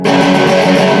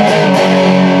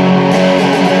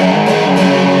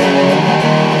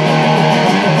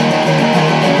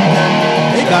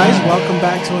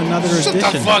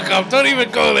the fuck up. Don't even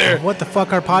go there. What the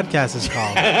fuck our podcast is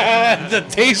called? The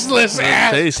tasteless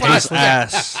ass. Tasteless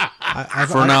ass.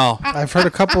 For now. I've heard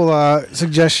a couple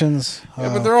suggestions. Yeah,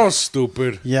 but they're all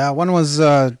stupid. Yeah, one was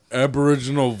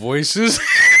Aboriginal voices.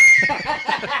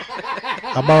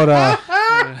 about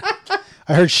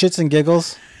I heard shits and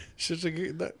giggles.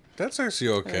 That's actually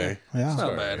okay. Yeah,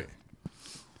 Not bad.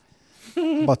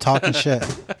 about talking shit.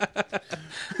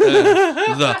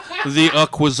 The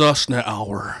Aquasasna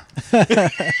Hour.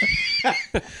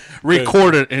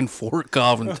 Recorded in Fort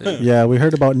Covington. Yeah, we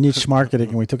heard about niche marketing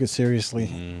and we took it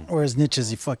seriously. Or as niche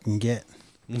as you fucking get.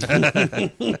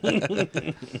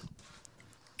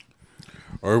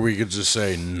 Or we could just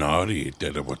say naughty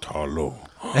Dedawatalo.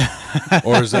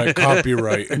 Or is that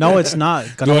copyright? No, it's not.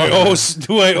 Do I owe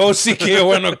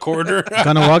CKON a quarter?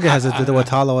 Ganawaga has a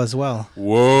Didawatalo as well.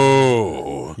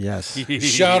 Whoa. Yes.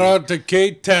 Shout out to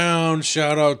Cape Town.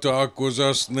 Shout out to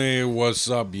Aquasasne.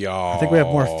 What's up, y'all? I think we have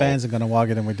more fans in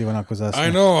Ganawaga than we do in Akwesasne. I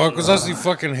know. Aquasasne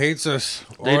fucking hates us.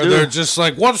 They Or do. they're just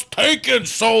like, what's taking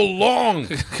so long?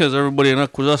 Because everybody in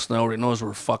Aquasasna already knows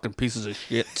we're fucking pieces of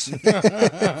shit.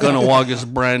 Ganawaga's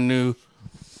brand new.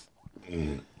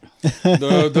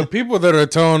 The people that are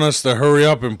telling us to hurry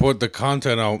up and put the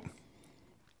content out,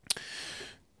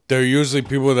 they're usually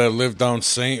people that live down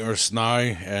St. or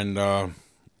Snai, and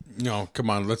come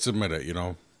on, let's admit it.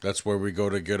 That's where we go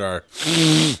to get our.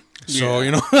 So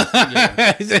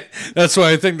that's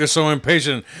why I think they're so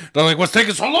impatient. They're like, "What's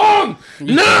taking so long?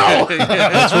 No,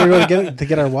 That's where we go to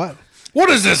get our what? what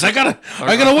is this? I gotta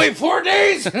wait 4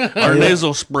 days." Our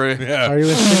nasal spray. Are you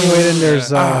insinuating there's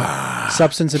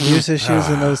substance abuse issues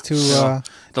in those two The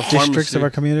districts pharmacy. of our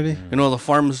community? You know the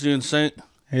pharmacy in St.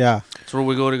 Yeah. That's where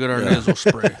we go to get our nasal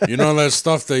spray. You know that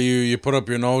stuff that you put up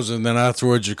your nose and then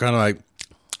afterwards you're kind of like,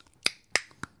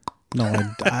 No,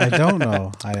 I don't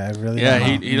know. I really Yeah,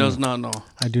 don't know. he does not know.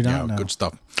 I do not know. good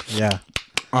stuff. Yeah.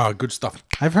 Good stuff.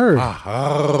 I've heard.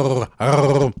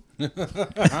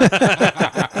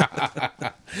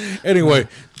 Anyway,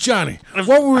 Johnny,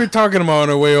 what were we talking about on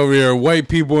our way over here? White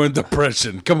people and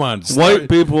depression. Come on, White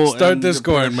people Start and this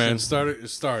going, depression. man.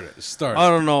 Start it. I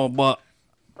don't know, but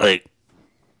like,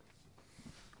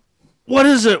 what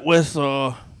is it with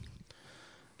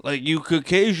like you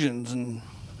Caucasians and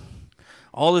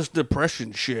all this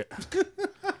depression shit?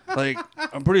 Like,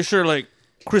 I'm pretty sure like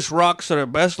Chris Rock said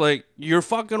it best. Like, you're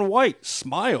fucking white.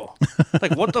 Smile.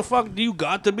 Like, what the fuck do you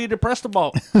got to be depressed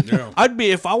about? Yeah.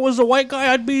 If I was a white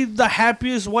guy, I'd be the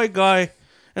happiest white guy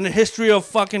in the history of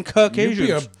fucking Caucasians. You'd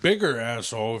be a bigger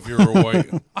asshole if you were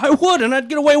white. I would, and I'd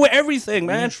get away with everything,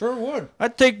 man. You sure would.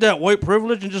 I'd take that white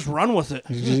privilege and just run with it.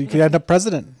 You could end up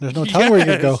president. There's no telling where you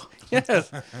could go.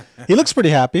 Yes. He looks pretty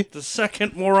happy. The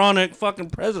second moronic fucking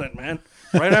president, man.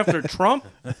 Right after Trump.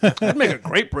 That'd make a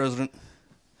great president.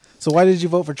 So why did you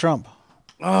vote for Trump?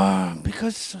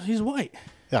 Because he's white.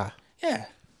 Yeah. Yeah.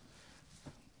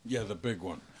 Yeah, the big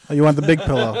one. Oh, you want the big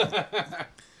pillow.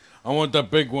 I want that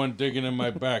big one digging in my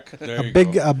back. There you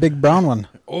go. A big brown one.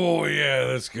 Oh, yeah,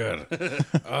 that's good.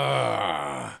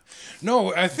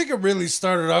 No, I think it really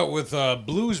started out with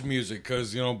blues music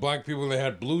because, black people, they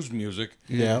had blues music.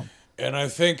 Yeah. And I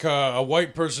think a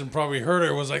white person probably heard it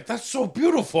and was like, that's so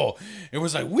beautiful. It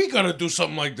was like, we got to do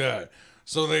something like that.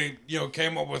 So they,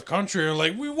 came up with country and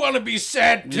like, we want to be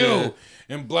sad too. Yeah.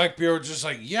 And black people are just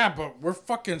like, yeah, but we're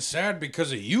fucking sad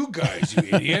because of you guys, you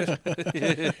idiot.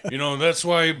 That's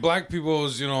why black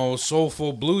people's,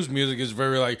 soulful blues music is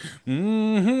very like,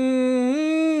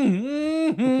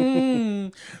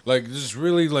 like this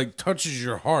really like touches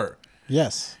your heart.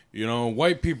 Yes.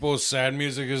 White people's sad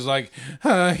music is like,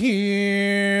 I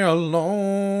hear a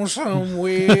lonesome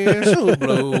whistle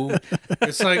blow.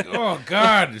 It's like, oh,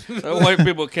 God. White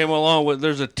people came along with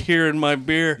There's a Tear in My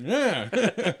Beer.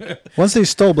 Yeah. Once they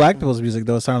stole black people's music,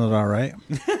 though, it sounded all right.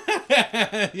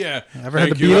 Yeah. Ever heard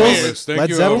Thank the you, Beatles? Elvis. Thank Led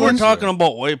you, Zeppelin? We're Elvis. talking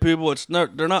about white people.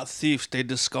 They're not thieves. They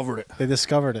discovered it. They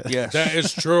discovered it. Yes. That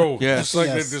is true. Yes. Just like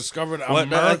Yes. they discovered What-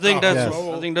 America. I think that's Yes.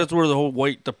 I think that's where the whole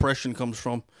white depression comes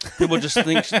from. People just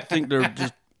think they're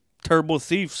just terrible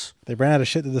thieves. They ran out of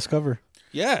shit to discover.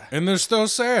 Yeah. And they're still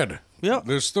sad. Yeah.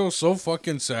 They're still so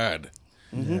fucking sad.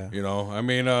 Yeah.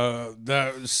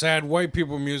 That sad white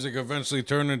people music eventually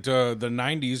turned into the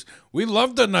 90s. We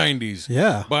loved the 90s.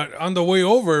 Yeah. But on the way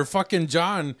over, fucking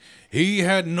John, he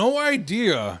had no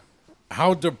idea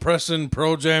how depressing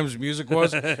Pearl Jam's music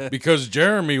was because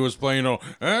Jeremy was playing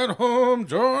at home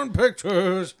drawing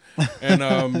pictures. And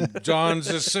John's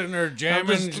just sitting there I'm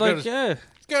jamming. just like, yeah.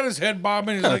 Got his head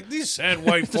bobbing. He's like, these sad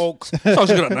white folks.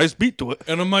 Song's got a nice beat to it.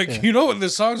 And I'm like, you know what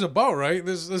this song's about, right?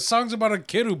 This song's about a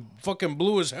kid who fucking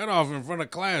blew his head off in front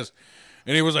of class.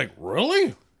 And he was like,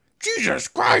 really? Jesus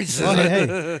Christ. Well,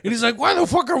 hey, And he's like, why the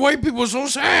fuck are white people so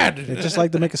sad? they just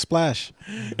like to make a splash.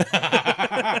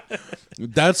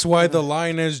 That's why the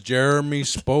line is, Jeremy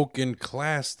spoke in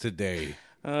class today.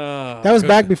 That was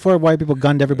back before white people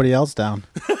gunned everybody else down.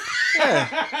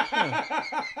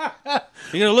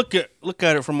 You gotta look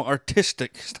at it from an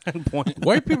artistic standpoint.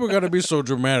 White people got to be so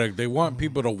dramatic. They want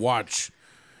people to watch.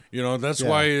 You know, that's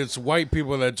why it's white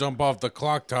people that jump off the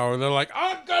clock tower. They're like,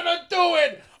 I'm going to do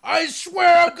it. I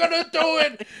swear I'm going to do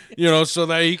it. You know, so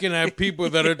that he can have people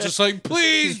that are just like,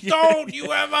 please don't. You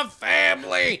have a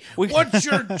family. What's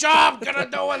your job going to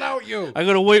do without you? I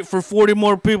gotta wait for 40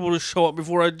 more people to show up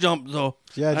before I jump, though.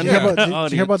 Yeah, did you hear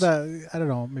about that? I don't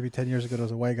know, maybe 10 years ago, there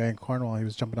was a white guy in Cornwall. He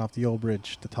was jumping off the old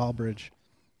bridge, the tall bridge.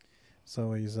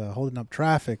 So he's holding up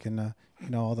traffic, and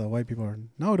all the white people are,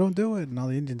 no, don't do it. And all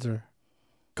the Indians are,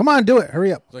 come on, do it.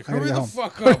 Hurry up. Like, hurry the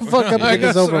fuck up. I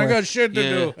got shit to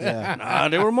do. Yeah. Nah,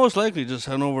 they were most likely just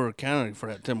heading over to Canada for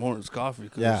that Tim Hortons coffee.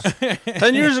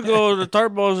 10 years ago, the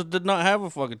Tarballs did not have a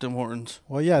fucking Tim Hortons.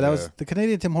 Well, that was the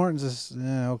Canadian Tim Hortons is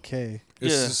okay.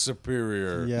 It's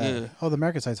superior. Yeah. Oh, the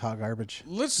American side's hot garbage.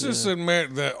 Let's just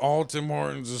admit that all Tim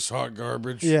Hortons is hot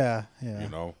garbage. Yeah. You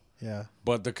know. Yeah.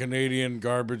 But the Canadian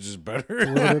garbage is better. A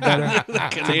little bit better.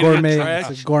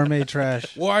 It's gourmet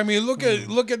trash. Well, I mean, look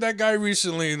at that guy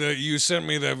recently that you sent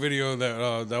me that video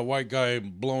that white guy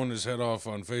blowing his head off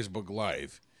on Facebook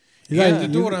Live. He had to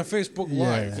do it on Facebook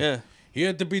Live. Yeah. He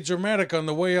had to be dramatic on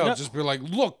the way out. Yep. Just be like,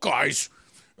 look, guys,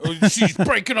 she's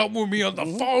breaking up with me on the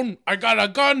phone. I got a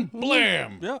gun.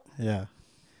 Blam. Yeah. Yeah.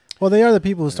 Well, they are the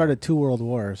people who started 2 world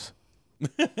wars.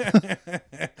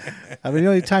 I mean, the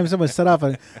only time someone set off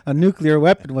a nuclear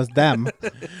weapon was them.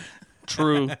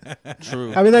 True.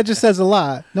 I mean, that just says a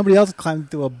lot. Nobody else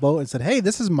climbed through a boat and said, hey,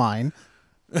 this is mine.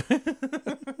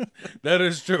 That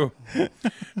is true.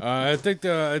 I think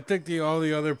all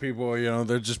the other people,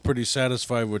 they're just pretty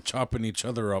satisfied with chopping each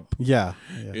other up. Yeah.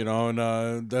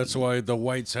 And that's why the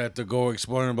whites had to go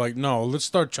explore and be like, no, let's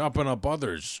start chopping up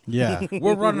others. Yeah.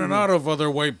 We're running out of other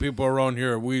white people around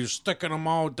here. We're sticking them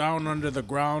all down under the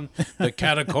ground. The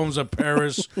catacombs of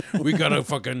Paris. We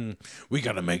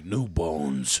gotta make new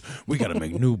bones. We gotta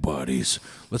make new bodies.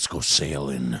 Let's go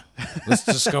sailing. Let's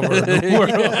discover a new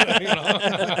world.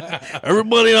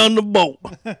 Everybody on the boat.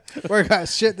 We got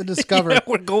shit to discover.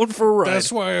 We're going for a ride.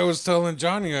 That's why I was telling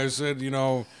Johnny, I said,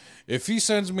 if he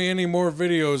sends me any more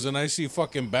videos and I see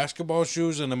fucking basketball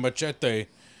shoes and a machete,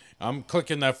 I'm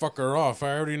clicking that fucker off.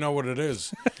 I already know what it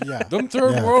is. Yeah. Them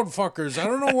third world fuckers, I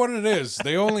don't know what it is.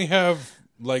 They only have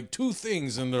like 2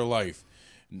 things in their life.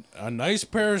 A nice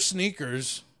pair of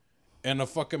sneakers and a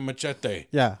fucking machete.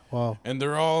 Yeah, well. And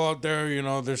they're all out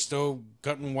there, they're still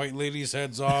cutting white ladies'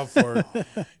 heads off, or,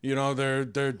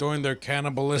 they're doing their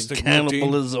cannibalistic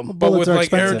cannibalism. routine, but with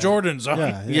like expensive. Air Jordans on.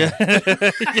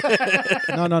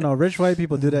 Yeah. No. Rich white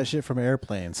people do that shit from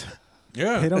airplanes.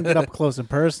 Yeah. They don't get up close and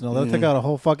personal. They'll take out a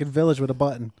whole fucking village with a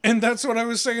button. And that's what I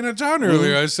was saying to John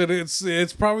earlier. I said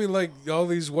it's probably like all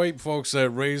these white folks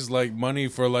that raise like money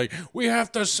for like, we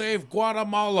have to save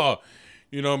Guatemala.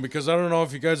 Because I don't know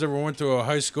if you guys ever went to a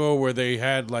high school where they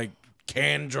had like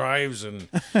can drives and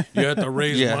you had to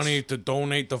raise money to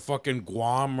donate to fucking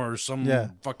Guam or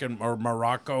or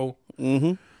Morocco.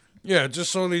 Mm-hmm. Yeah,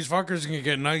 just so these fuckers can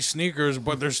get nice sneakers,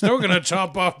 but they're still gonna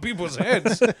chop off people's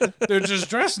heads. They're just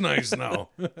dressed nice now.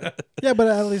 Yeah, but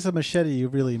at least a machete, you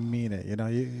really mean it.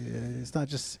 It's not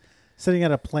just sitting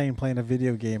at a plane playing a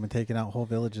video game and taking out whole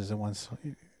villages at once,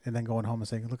 and then going home and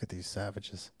saying, "Look at these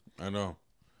savages." I know.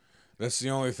 That's the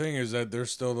only thing is that they're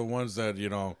still the ones that,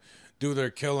 do their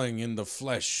killing in the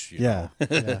flesh. Yeah.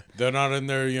 They're not in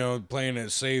there, playing it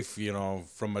safe,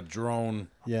 from a drone.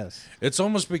 Yes. It's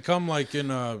almost become like in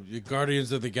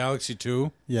Guardians of the Galaxy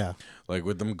 2. Yeah. Like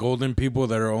with them golden people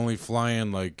that are only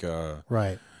flying like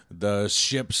right. The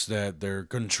ships that they're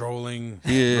controlling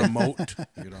remote,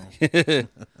 I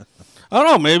don't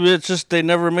know. Maybe it's just they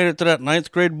never made it to that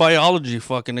 9th grade biology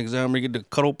fucking exam where you get to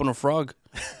cut open a frog.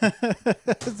 They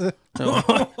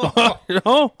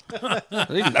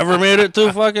never made it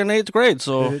to fucking 8th grade,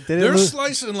 so they're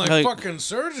slicing like fucking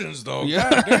surgeons, though.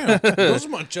 Yeah, goddamn, those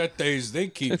machetes they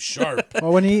keep sharp.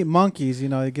 Well, when you eat monkeys,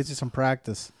 it gets you some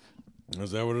practice.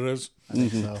 Is that what it is? I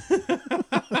think so.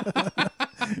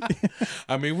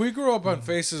 I mean, we grew up on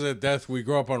Faces of Death. We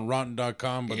grew up on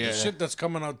Rotten.com, but the shit that's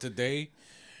coming out today,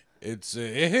 it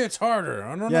hits harder. I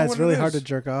don't know. Yeah, it's really hard to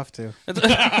jerk off to.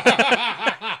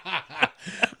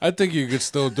 I think you could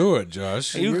still do it,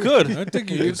 Josh. You could. I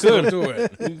think you could still do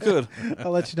it. You could.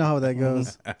 I'll let you know how that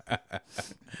goes.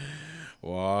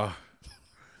 Wow.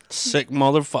 Sick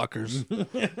motherfuckers.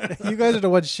 You guys are the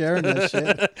ones sharing this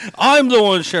shit. I'm the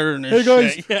one sharing this Hey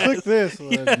guys, shit. click this.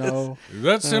 Yes. No.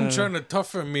 That's him trying to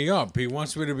toughen me up. He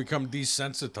wants me to become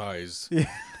desensitized.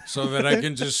 Yeah. So that I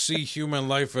can just see human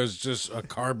life as just a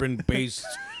carbon-based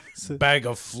bag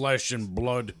of flesh and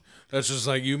blood. That's just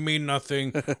like, you mean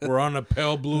nothing. We're on a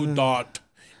pale blue dot.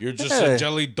 You're just a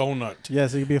jelly donut. Yeah,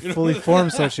 so you can be a fully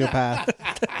formed sociopath.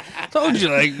 Told you,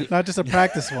 like, Not just a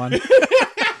practice one.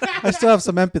 I still have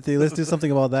some empathy. Let's do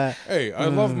something about that. Hey, I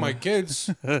love my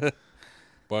kids.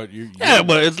 But yeah,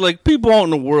 but it's like people out in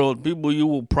the world, people you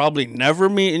will probably never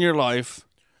meet in your life.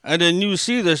 And then you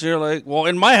see this, and you're like, well,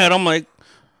 in my head, I'm like,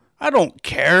 I don't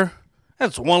care.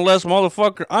 That's one less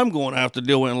motherfucker I'm going to have to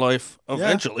deal with in life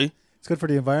eventually. Yeah. It's good for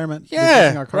the environment. Yeah,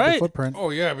 reducing our carbon right? footprint.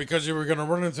 Oh, yeah, because you were going to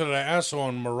run into that asshole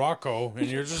in Morocco, and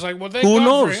you're just like, well, thank Who God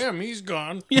knows? for him. He's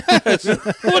gone. Yes.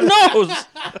 Who knows?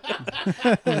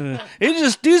 It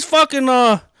just, these fucking,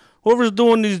 whoever's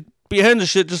doing these behind the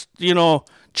shit, just,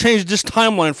 change this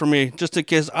timeline for me, just in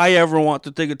case I ever want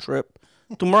to take a trip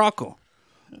to Morocco.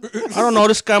 I don't know.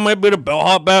 This guy might be the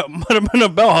bellhop might have been a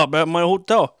bellhop at my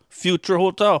hotel, future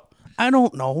hotel. I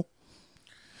don't know.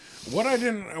 What I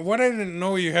didn't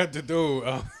know you had to do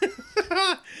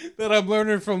that I'm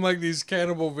learning from like these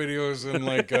cannibal videos and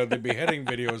like the beheading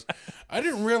videos. I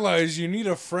didn't realize you need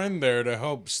a friend there to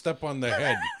help step on the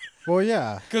head. Well,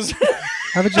 yeah. Because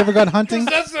haven't you ever gone hunting?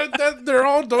 They're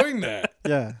all doing that.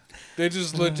 Yeah. They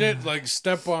just legit like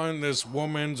step on this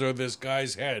woman's or this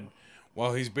guy's head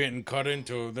while he's being cut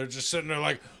into. They're just sitting there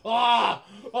like, ah.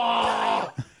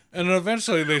 And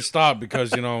eventually they stop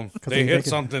because, they hit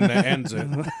something that ends it.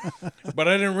 But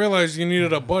I didn't realize you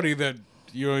needed a buddy that,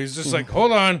 he's just like,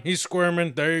 hold on, he's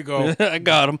squirming. There you go. I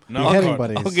got him. No, beheading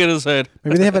buddies. I'll get his head.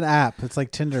 Maybe they have an app. It's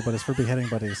like Tinder, but it's for beheading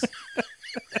buddies.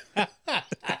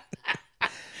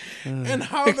 And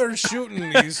how they're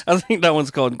shooting these. I think that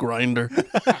one's called Grinder.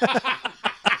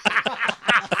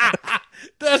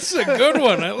 That's a good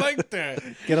one. I like that.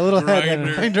 Get a little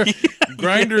head. Grinder.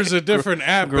 Grinder's a different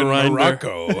app Grindr. in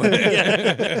Morocco.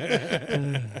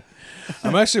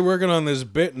 I'm actually working on this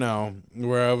bit now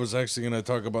where I was actually going to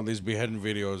talk about these beheading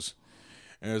videos.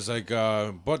 And it's like,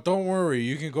 but don't worry,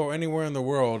 you can go anywhere in the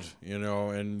world,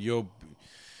 and you'll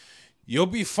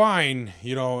be fine,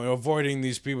 avoiding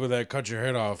these people that cut your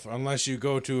head off, unless you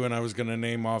go to, and I was going to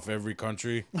name off every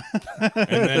country, and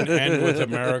then end with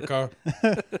America.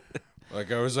 Like,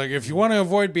 I was like, if you want to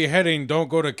avoid beheading, don't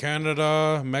go to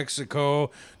Canada, Mexico,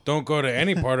 don't go to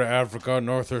any part of Africa,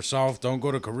 north or south, don't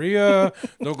go to Korea,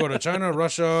 don't go to China,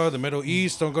 Russia, the Middle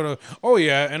East, don't go to, oh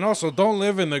yeah, and also don't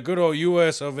live in the good old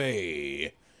US of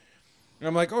A. And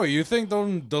I'm like, oh, you think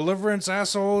those deliverance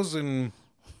assholes and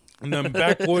them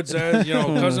backwoods,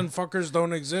 cousin fuckers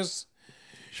don't exist?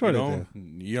 Sure they do.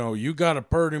 You got a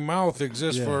purty mouth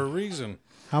exists for a reason.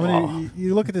 How many?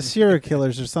 You look at the serial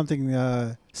killers. There's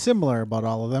something similar about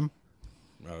all of them.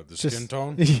 The skin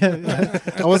tone? Yeah.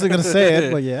 I wasn't going to say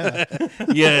it, but yeah.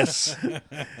 Yes.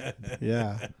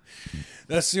 Yeah.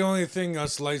 That's the only thing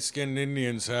us light-skinned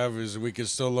Indians have is we can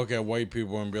still look at white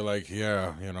people and be like,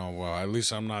 yeah, well, at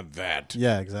least I'm not that.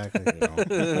 Yeah, exactly.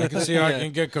 I can see how I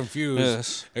can get confused.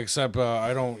 Yes. Except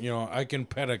I don't, I can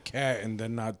pet a cat and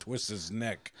then not twist his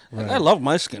neck. Right. I love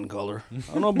my skin color. I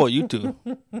don't know about you two.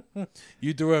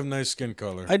 You do have nice skin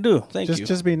color. I do. Thank you.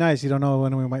 Just be nice. You don't know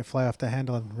when we might fly off the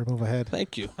handle and remove a head.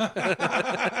 Thank you.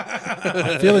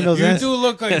 Feeling those you do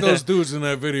look like those dudes in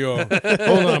that video.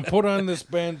 Hold on, put on this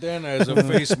bandana as a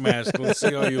face mask. Let's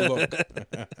see how you look.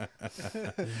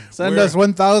 Send us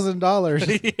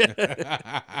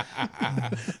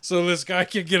 $1,000. So this guy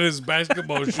can get his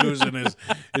basketball shoes and his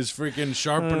freaking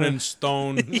sharpening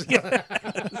stone.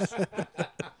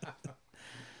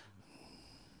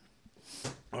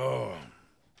 Oh.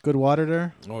 Good water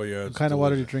there? Oh, yeah. What kind of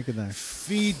water are you drinking there?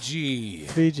 Fiji.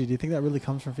 Fiji. Do you think that really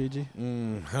comes from Fiji?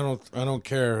 I don't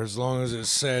care as long as it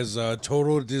says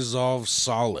total dissolved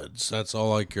solids. That's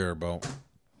all I care about.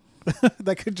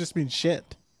 That could just mean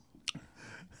shit.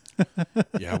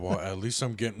 Yeah, well, at least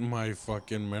I'm getting my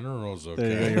fucking minerals,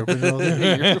 There you okay? go,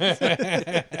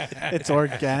 it's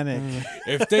organic.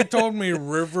 If they told me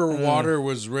river water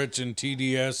was rich in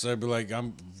TDS, I'd be like,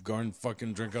 I'm going to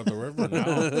fucking drink out the river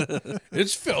now.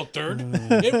 It's filtered.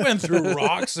 It went through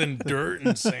rocks and dirt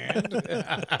and sand.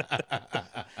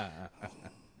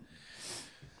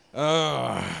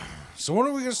 So when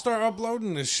are we going to start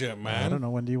uploading this shit, man? I don't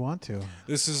know. When do you want to?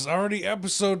 This is already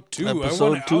episode 2. Episode I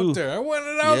want it 2. out there. I want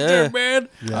it out there, man.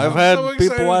 Yeah. I've I'm had so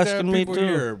excited people to have asking me people too.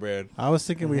 here, man. I was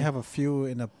thinking we have a few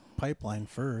in the pipeline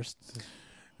first.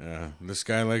 Yeah, this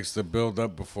guy likes to build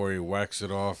up before he whacks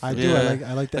it off. I do.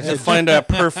 I like the to find that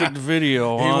perfect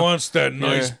video. He huh? wants that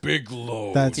nice big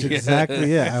load. That's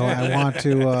exactly it. I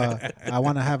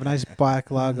want to have a nice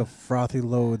backlog of frothy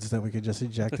loads that we could just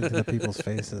eject into the people's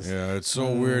faces. Yeah, it's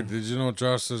so weird. Did you know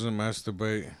Josh doesn't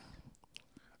masturbate?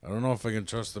 I don't know if I can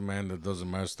trust a man that doesn't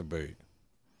masturbate.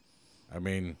 I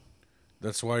mean,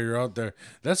 that's why you're out there.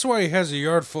 That's why he has a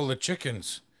yard full of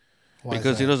chickens. Why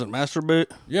Because he doesn't masturbate?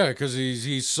 Yeah, because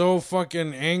he's so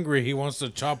fucking angry he wants to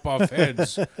chop off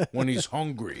heads when he's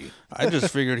hungry. I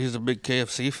just figured he's a big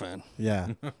KFC fan.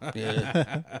 Yeah.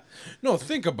 Yeah. No,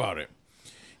 think about it.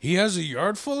 He has a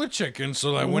yard full of chickens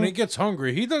so that when he gets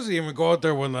hungry, he doesn't even go out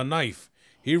there with a knife.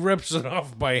 He rips it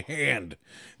off by hand.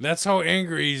 That's how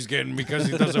angry he's getting because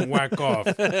he doesn't whack off.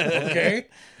 Okay?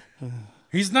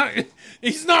 He's not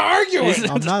arguing.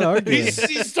 I'm not arguing.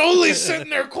 He's totally sitting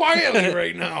there quietly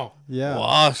right now. Yeah.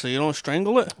 Wow, so you don't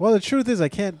strangle it? Well, the truth is I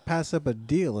can't pass up a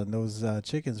deal, and those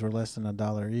chickens were less than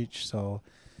 $1 each. So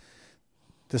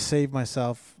to save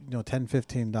myself, $10,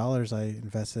 $15, I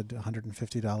invested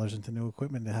 $150 into new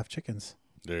equipment to have chickens.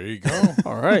 There you go.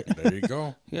 All right. There you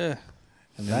go. Yeah.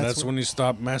 And that's when you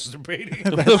stop masturbating.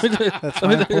 That's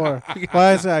my poor.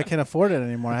 Well, I can't afford it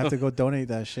anymore. I have to go donate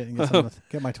that shit and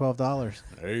get my $12.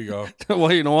 There you go.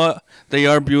 Well, you know what? They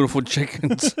are beautiful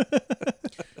chickens.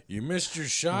 You missed your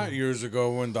shot years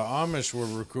ago when the Amish were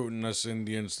recruiting us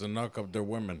Indians to knock up their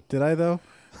women. Did I, though?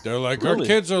 They're like, Really? our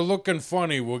kids are looking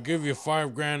funny. We'll give you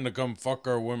 $5,000 to come fuck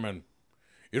our women.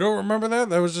 You don't remember that?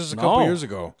 That was just a couple years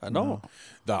ago. I know.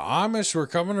 The Amish were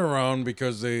coming around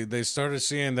because they started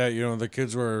seeing that, the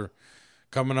kids were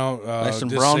coming out Nice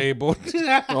and brown. disabled.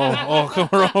 Come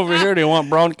around over here. Do you want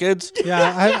brown kids?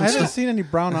 Yeah, I haven't seen any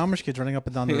brown Amish kids running up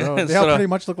and down the road. They all pretty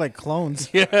much look like clones.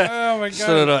 Yeah. Oh, my God.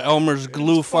 Instead of the Elmer's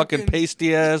glue fucking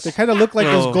pasty ass, They kind of look like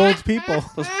those gold people.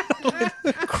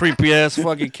 creepy ass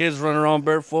fucking kids running around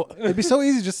barefoot. It'd be so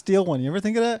easy to just steal one. You ever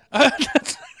think of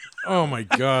that? Oh, my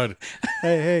God.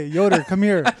 Hey, Yoder, come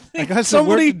here. I got some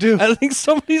work to do. I think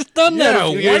somebody's done that Yeah, a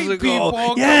few white years ago. people a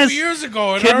couple Yes. years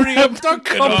ago and already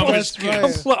abducted Amish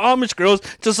kids. Couple of Amish girls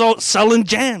just out selling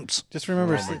jams. Just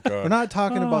remember, Oh, my God. we're not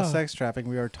talking about sex trafficking.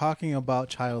 We are talking about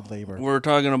child labor. We're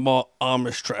talking about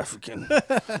Amish trafficking.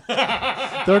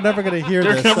 They're never going to hear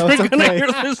They're this, so never it's gonna okay.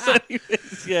 hear this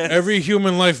anyways. Yeah. Every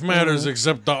human life matters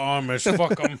except the Amish.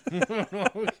 Fuck them.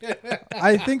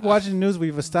 I think watching the news,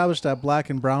 we've established that black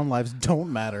and brown lives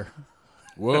don't matter.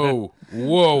 Whoa.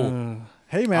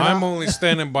 Hey, man. I'm only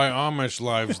standing by Amish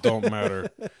lives don't matter.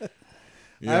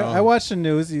 I watched the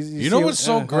news. You You know see what's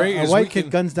so great A is white we kid can-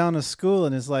 guns down to school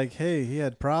and is like, hey, he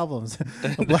had problems.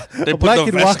 They put the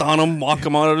vest on him, walk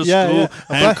him out of the Yeah, school,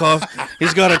 yeah. handcuffed.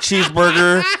 He's got a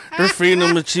cheeseburger. They're feeding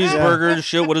him a cheeseburger and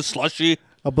shit with a slushy.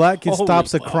 A black kid Holy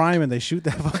stops a fuck. crime and they shoot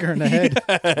that fucker in the head.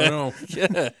 I know.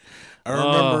 Yeah. I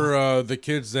remember the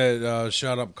kids that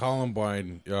shot up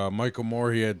Columbine. Michael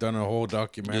Moore, he had done a whole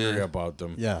documentary about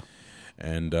them. Yeah.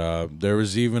 And there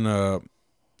was even a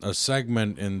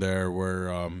segment in there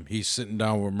where he's sitting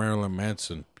down with Marilyn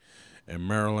Manson. And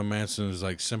Marilyn Manson is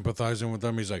like sympathizing with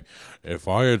them. He's like, if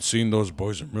I had seen those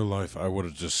boys in real life, I would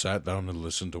have just sat down and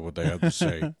listened to what they had to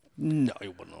say. No, he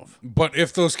wouldn't have. But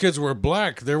if those kids were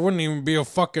black, there wouldn't even be a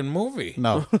fucking movie.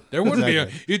 No. There wouldn't be a.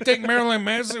 You think Marilyn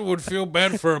Manson would feel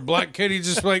bad for a black kid? He'd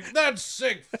just be like, "That's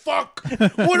sick. Fuck.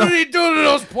 What did he do to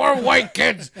those poor white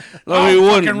kids? No, he I'll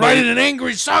wouldn't, fucking but- write an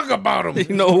angry song about them."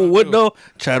 You know who would though?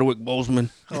 Chadwick Boseman.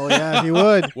 Oh, yeah, he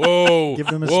would. Whoa. Give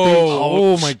them a Whoa. speech.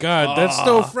 Oh, my God. That's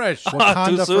still fresh. Wakanda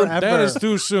Too soon? forever. That is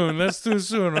too soon. That's too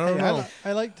soon. I don't know.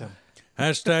 I liked him.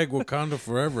 Hashtag Wakanda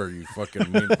forever, you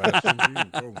fucking mean bastard.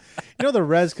 You know, the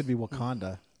Rez could be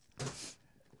Wakanda.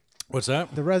 What's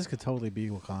that? The Rez could totally be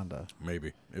Wakanda.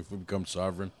 Maybe. If we become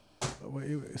sovereign.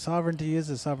 Sovereignty is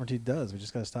as sovereignty does. We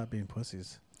just got to stop being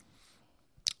pussies.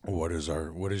 What is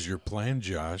your plan,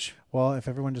 Josh? Well, if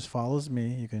everyone just follows me,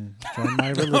 you can join my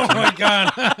religion. Oh, my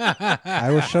God.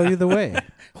 I will show you the way.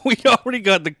 We already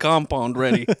got the compound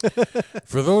ready.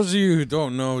 For those of you who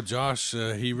don't know, Josh,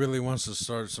 he really wants to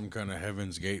start some kind of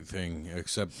Heaven's Gate thing,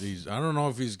 except I don't know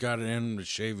if he's got it in him to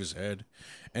shave his head.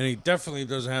 And he definitely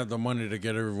doesn't have the money to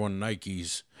get everyone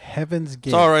Nikes. Heaven's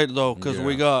Gate. It's all right though, because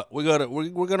Yeah.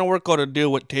 we're gonna work out a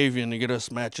deal with Tavian to get us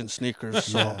matching sneakers.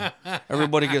 So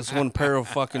everybody gets one pair of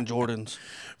fucking Jordans.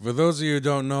 For those of you who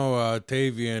don't know,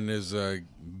 Tavian is a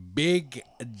big,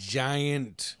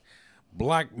 giant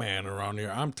black man around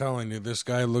here. I'm telling you, this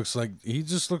guy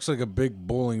just looks like a big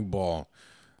bowling ball.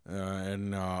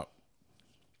 And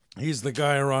he's the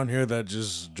guy around here that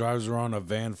just drives around a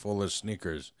van full of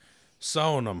sneakers,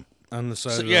 selling them on the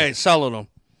side of Yeah, he's selling them.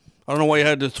 I don't know why you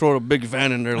had to throw a big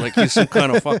van in there like he's some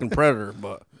kind of fucking predator,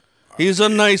 but He's a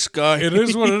nice guy. It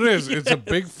is what it is. It's a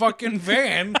big fucking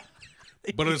van,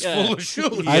 but it's full of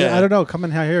shoes. I don't know.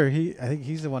 Coming out here, I think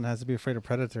he's the one that has to be afraid of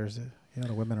predators. You know,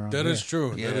 the women around That here. is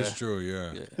true. Yeah. That is true.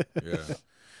 Yeah.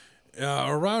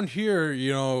 Around here,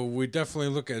 you know, we definitely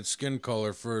look at skin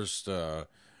color first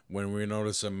when we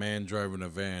notice a man driving a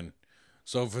van.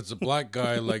 So if it's a black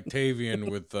guy like Tavian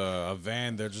with a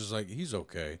van, they're just like, he's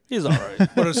okay. He's all right.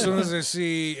 But as soon as they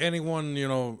see anyone, you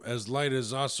know, as light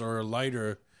as us or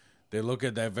lighter, they look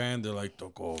at that van, they're like,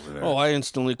 don't go over there. Oh, I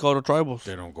instantly call the tribals.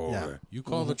 They don't go over there. You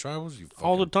call the tribals? You fucking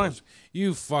All the time. Pussy.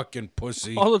 You fucking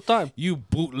pussy. All the time. You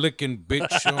boot-licking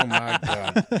bitch. Oh, my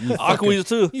God. You Aquas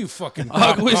too. You fucking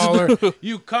cop Aquas caller. too.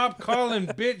 You cop calling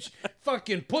bitch.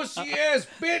 Fucking pussy-ass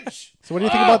bitch. So what do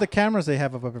you think about the cameras they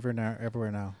have up everywhere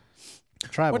now?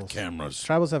 Tribals. What cameras?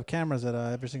 Tribals have cameras at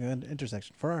every single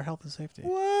intersection for our health and safety.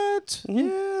 What?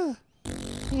 Yeah.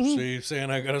 So you're saying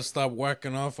I got to stop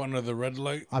whacking off under the red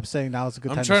light? I'm saying now is a good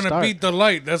time I'm to trying start. to beat the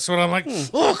light. That's what I'm like.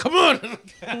 Oh, come on.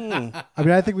 I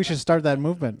mean, I think we should start that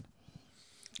movement.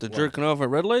 The jerking off at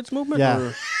red lights movement? Yeah.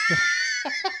 Or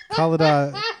Call it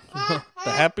the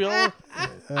happy hour?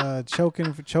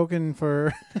 choking for choking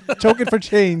for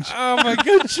change. Oh, my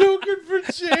God. Choking for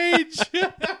change.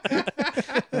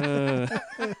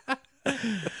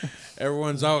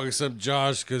 Everyone's out except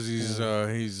Josh because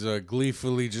he's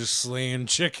gleefully just slaying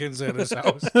chickens at his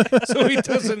house, so he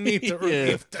doesn't need to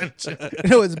relieve tension. You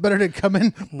know, it's better to come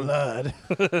in blood.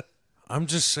 I'm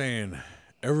just saying,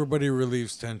 everybody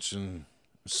relieves tension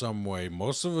some way.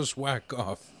 Most of us whack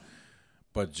off,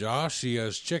 but Josh, he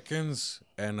has chickens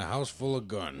and a house full of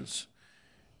guns,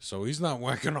 so he's not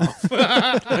whacking off.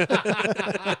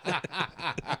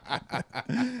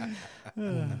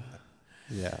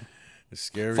 Yeah. It's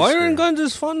scary. Firing guns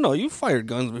is fun, though. You fired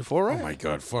guns before, right? Oh my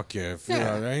God! Fuck yeah!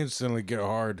 Yeah. I instantly get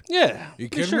hard. Yeah. You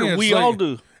For kidding sure. me? It's We like- all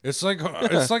do. It's like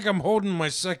I'm holding my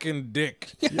second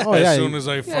dick Oh, as yeah, soon you- as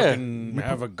I fucking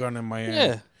have a gun in my Yeah.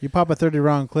 hand. You pop a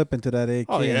 30-round clip into that AK,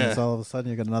 Oh, and yeah. it's all of a sudden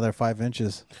you got another 5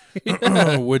 inches,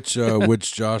 which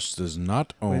Josh does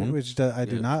not own. which I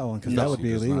do not own because No, that would he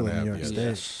be does illegal not in New have York yet.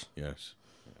 State. Yes. Yes,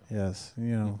 Yes,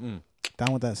 you know,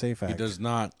 down with that Safe Act. he does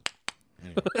not.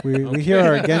 We here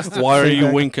are against. Why are Safe you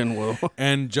Act. winking, Will?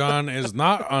 And John is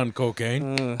not on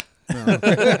cocaine.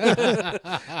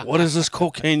 What is this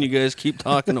cocaine you guys keep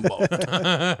talking about?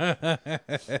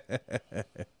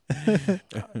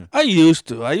 I used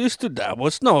to dabble.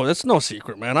 It's no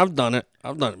secret, man. I've done it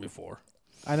before.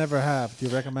 I never have. Do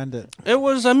you recommend it? It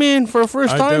was, I mean, for a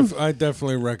first time. I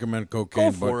definitely recommend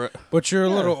cocaine. Go for it. But you're a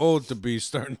little old to be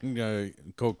starting You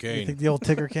cocaine. think the old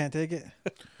ticker can't take it?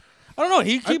 I don't know.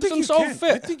 He I keeps think you himself can.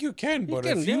 fit. I think you can, but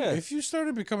can, if you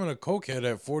started becoming a cokehead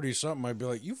at 40-something, I'd be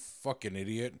like, you fucking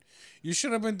idiot. You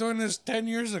should have been doing this 10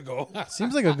 years ago.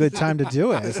 Seems like a good time to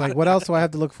do it. It's like, what else do I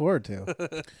have to look forward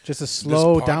to? Just a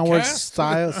slow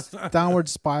podcast? downward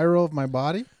spiral of my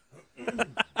body? The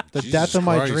Jesus death of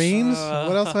my Christ. dreams?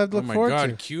 What else do I have to Oh look my forward God,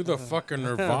 to? cue the fucking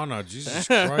Nirvana. Jesus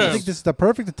I think Christ. this is the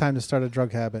perfect time to start a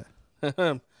drug habit.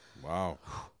 Wow.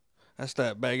 That's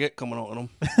that baguette coming on him.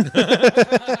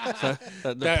 that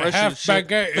That depression half shit.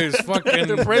 baguette is fucking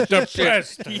Depression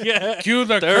depressed. Yeah. Cue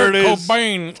the There Kurt it is.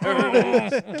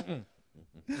 Cobain.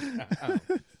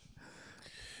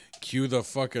 Cue the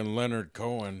fucking Leonard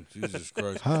Cohen. Jesus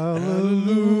Christ.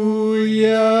 Hallelujah.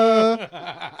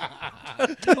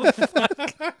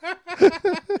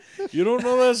 You don't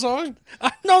know that song?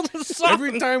 I know the song.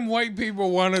 Every time white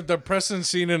people want a depressing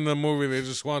scene in the movie, they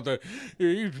just want the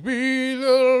 "Each be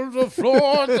the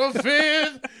floor, the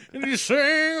fifth, and you sing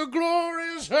a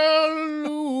glorious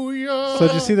hallelujah." So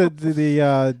did you see the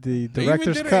They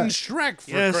director's even did cut? it in Shrek,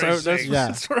 for Yes, Christ's that's, sake. Yeah.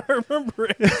 that's where I remember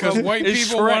it. Because white It's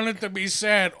people Shrek. wanted to be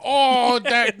sad. Oh,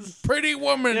 that pretty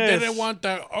woman Yes. didn't want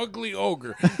that ugly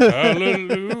ogre.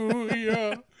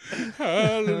 Hallelujah.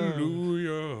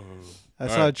 Hallelujah. I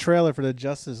saw a trailer for the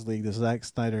Justice League, the Zack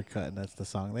Snyder cut, and that's the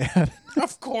song they had.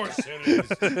 Of course it is.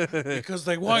 Because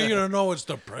they want you to know it's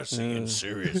depressing and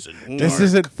serious and This dark.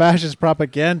 isn't fascist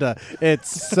propaganda. It's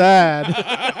sad.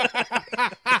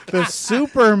 The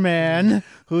Superman,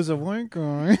 who's a white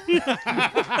guy,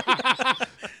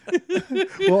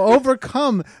 will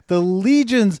overcome the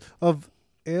legions of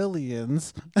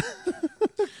aliens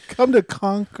come to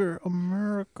conquer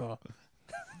America.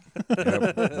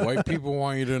 Yep. White people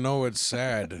want you to know it's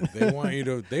sad. They want you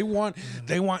to. They want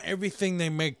everything they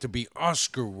make to be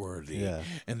Oscar worthy. Yeah.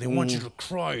 And they want you to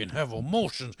cry and have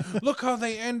emotions. Look how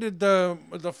they ended the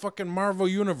fucking Marvel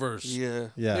universe. Yeah.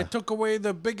 Yeah. They took away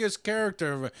the biggest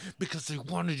character of it because they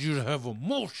wanted you to have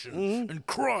emotion and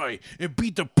cry and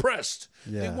be depressed.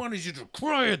 They Yeah. wanted you to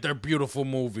cry at their beautiful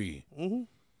movie.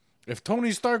 If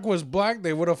Tony Stark was black,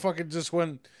 they would have fucking just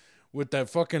went with that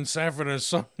fucking Sanford and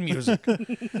Son music.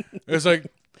 It's like,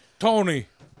 Tony,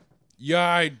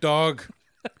 yeah, dog,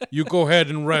 you go ahead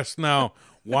and rest now.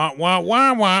 Wah, wah,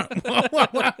 wah, wah.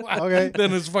 Okay. Then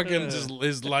his fucking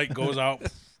his light goes out.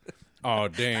 Oh,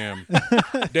 damn.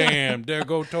 Damn, there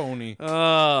go Tony.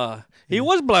 He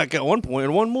was black at one point.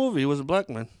 In one movie, he was a black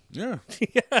man. Yeah.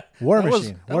 War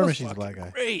Machine. War Machine's a black guy.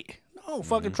 Great. No,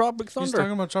 fucking Tropic Thunder. He's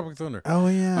talking about Tropic Thunder. Oh,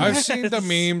 yeah. I've seen the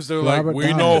memes. They're Robert like, we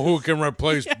Downey. know who can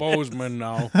replace Bozeman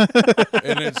now.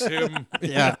 And it's him.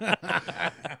 Yeah.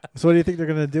 So what do you think they're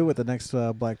going to do with the next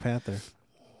Black Panther?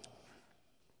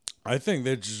 I think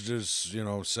they just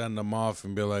send them off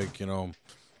and be like,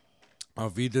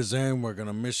 Auf Wiedersehen, we're going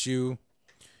to miss you.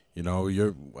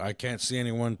 I can't see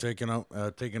anyone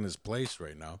taking his place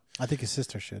right now. I think his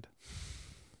sister should.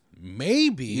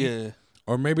 Maybe. Yeah.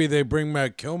 Or maybe they bring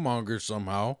back Killmonger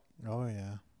somehow. Oh,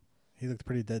 yeah. He looked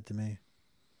pretty dead to me.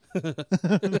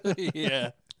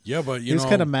 Yeah. Yeah, but he was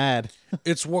kind of mad.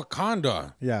 It's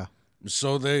Wakanda. Yeah.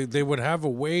 So they would have a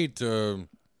way to...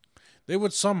 They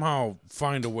would somehow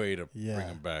find a way to bring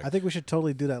him back. I think we should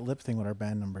totally do that lip thing with our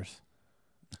band numbers.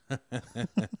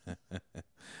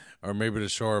 Or maybe to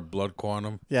show our blood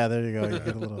quantum. Yeah, there you go. You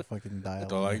get a little fucking dial.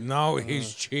 They're like, no,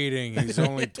 he's cheating. He's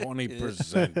only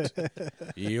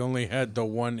 20%. He only had the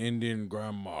one Indian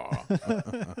grandma.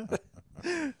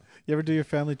 You ever do your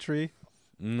family tree?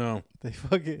 No.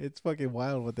 It's fucking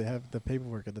wild what they have the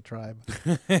paperwork of the tribe.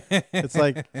 It's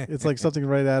like something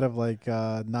right out of like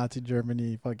Nazi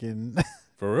Germany fucking.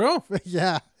 For real?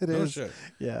 Yeah, it No is. shit.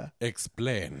 Yeah.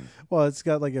 Explain. Well, it's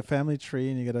got like a family tree,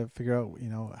 and you got to figure out,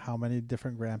 how many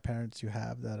different grandparents you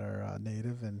have that are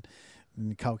native, and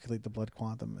calculate the blood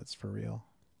quantum. It's for real.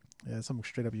 Yeah, it's some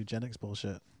straight up eugenics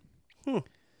bullshit. So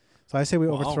I say we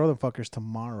overthrow them fuckers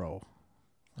tomorrow.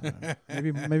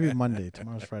 Maybe Monday.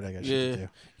 Tomorrow's Friday. I got shit to do.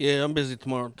 Yeah, I'm busy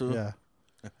tomorrow too. Yeah.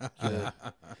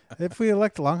 If we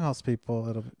elect Longhouse people,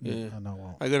 it'll. Yeah. No, it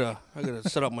won't. I gotta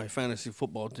set up my fantasy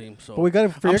football team. So But we got a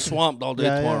free I'm swamped all day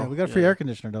tomorrow. Yeah, we got a free air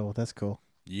conditioner though. That's cool.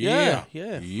 Yeah.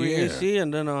 Free AC,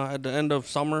 and then at the end of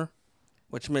summer,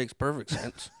 which makes perfect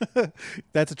sense.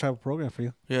 That's a travel program for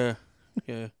you. Yeah.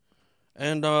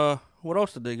 And what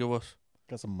else did they give us?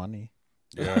 Got some money.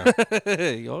 Yeah.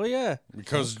 Oh yeah.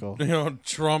 Because cool.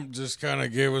 Trump just kind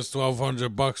of gave us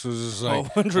 $1,200. Was just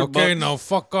like, $1,200 okay, now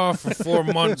fuck off for 4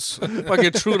 months.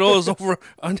 Fucking Trudeau's over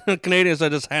on the Canadians are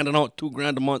just handing out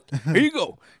 $2,000 a month. Here you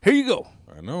go.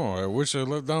 I know. I wish I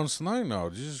lived down Snide now.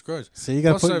 Jesus Christ. So you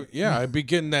got I'd be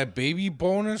getting that baby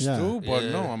bonus too, but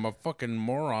Yeah. no, I'm a fucking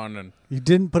moron and you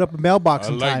didn't put up a mailbox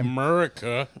I in like time.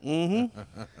 America.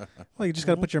 Well, you just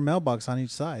got to put your mailbox on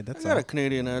each side. I That's got all. a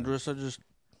Canadian address. I just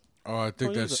I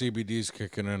think that use it. CBD's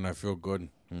kicking in. I feel good.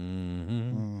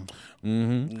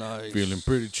 nice. Feeling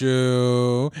pretty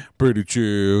chill. Pretty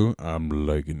chill. I'm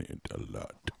liking it a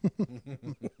lot.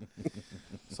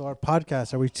 So our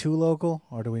podcast, are we too local,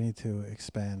 or do we need to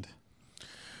expand?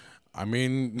 I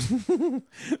mean,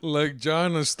 like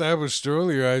John established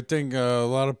earlier, I think a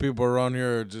lot of people around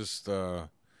here are just, you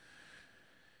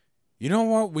know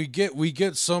what? We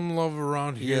get some love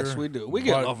around here. Yes, we do. We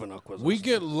get love in Aquas. We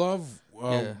get love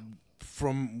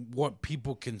from what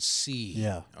people can see.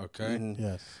 Yeah. Okay.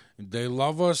 Yes. They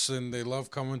love us and they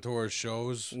love coming to our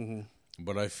shows,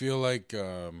 but I feel like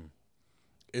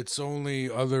it's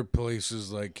only other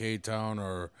places like K-Town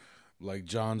or like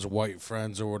John's white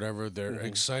friends or whatever. They're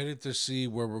excited to see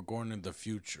where we're going in the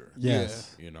future.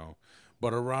 Yes.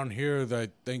 But around here, I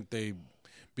think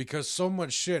because so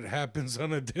much shit happens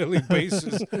on a daily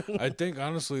basis, I think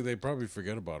honestly they probably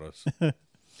forget about us.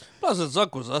 Plus, it's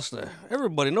us there.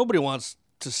 Nobody wants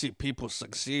to see people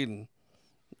succeed. And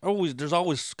there's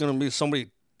always going to be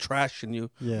somebody trashing you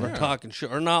or talking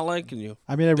shit or not liking you.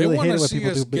 I mean, I really hate it when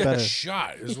people do get better. a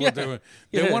shot. Is what they want.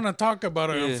 They want to talk about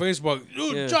it on Facebook.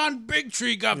 Dude, John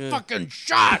Bigtree got fucking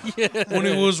shot when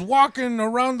he was walking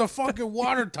around the fucking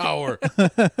water tower.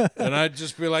 And I'd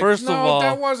just be like, First of all,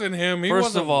 that wasn't him. He First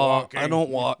wasn't of all, walking. I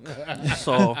don't walk.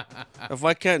 So if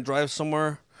I can't drive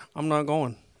somewhere, I'm not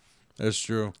going. That's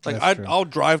true. Like That's true. I'll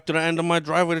drive to the end of my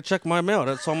driveway to check my mail.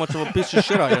 That's how much of a piece of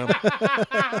shit I am.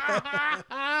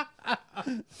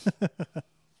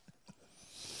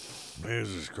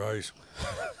 Jesus Christ.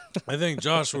 I think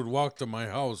Josh would walk to my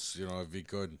house, if he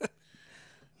could.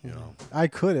 I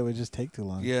could. It would just take too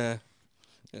long. Yeah.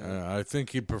 I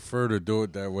think he'd prefer to do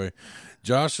it that way.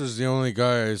 Josh was the only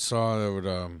guy I saw that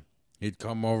would, he'd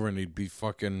come over and he'd be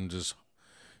fucking just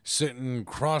sitting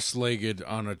cross-legged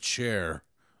on a chair.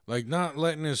 Like, not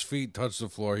letting his feet touch the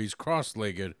floor. He's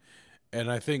cross-legged,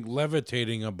 and I think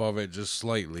levitating above it just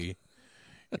slightly.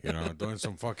 You know, doing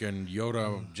some fucking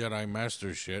Yoda Jedi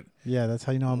Master shit. Yeah, that's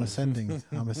how you know I'm ascending.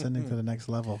 I'm ascending to the next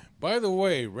level. By the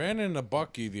way, ran into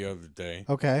Bucky the other day.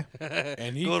 Okay.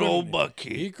 And Good old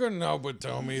Bucky. He couldn't help but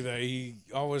tell me that he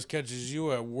always catches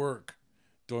you at work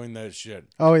doing that shit.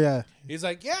 Oh, yeah. He's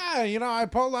like, yeah, you know, I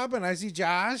pull up and I see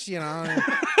Josh, you know,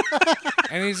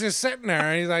 and he's just sitting there,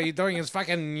 and he's like doing his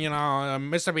fucking, you know,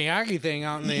 Mr. Miyagi thing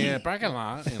out in the parking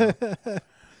lot. You know?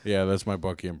 Yeah, that's my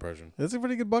Bucky impression. That's a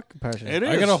pretty good Buck impression. It is.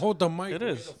 I gotta hold the mic. It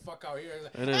is. Get the fuck out here.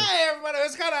 It is. Hey, everybody,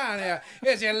 what's going on here?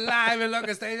 It's your live and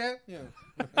local station. Yeah.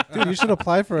 Dude, you should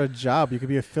apply for a job. You could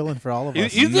be a fill-in for all of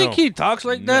us. You think he talks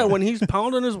like that when he's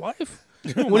pounding his wife?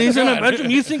 When he's in the bedroom,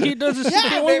 you think he does his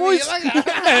baby, voice? you like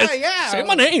Yes. yeah. Say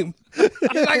my name. You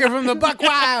like it from the Buck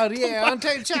Wild, yeah,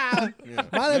 Untamed Child. Yeah.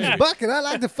 My name's Buck, and I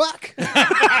like to fuck.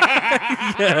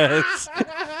 Yes.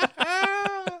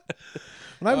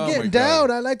 When I'm getting down,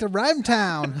 I like to rhyme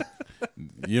town.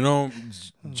 You know,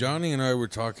 Johnny and I were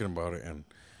talking about it, and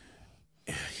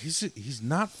he's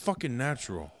not fucking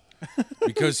natural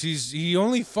because he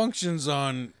only functions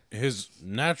on his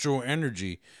natural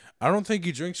energy. I don't think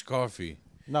he drinks coffee.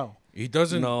 No. He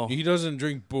doesn't. No. He doesn't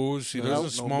drink booze. He doesn't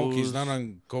smoke. He's not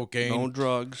on cocaine. No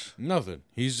drugs. Nothing.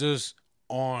 He's just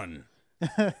on.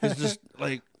 It's just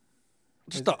like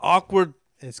the awkward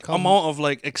amount of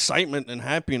like excitement and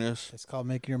happiness. It's called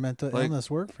making your mental Like, illness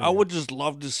work for I you. would just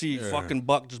love to see fucking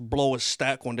Buck just blow his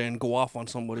stack one day and go off on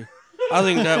somebody. I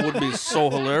think that would be so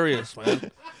hilarious,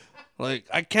 man. Like,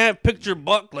 I can't picture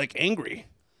Buck like angry.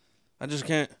 I just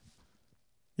can't.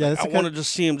 Yeah, that's I want to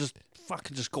just see him just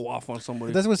fucking just go off on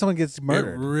somebody. That's when someone gets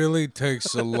murdered. It really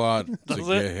takes a lot to Does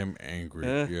get it? him angry.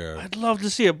 Yeah. Yeah. I'd love to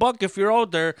see it. Buck, if you're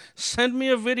out there, send me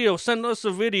a video. Send us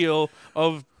a video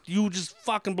of you just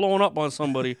fucking blowing up on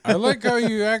somebody. I like how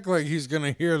you act like he's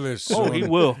gonna hear this soon. Oh, he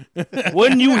will.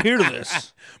 When you hear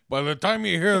this, By the time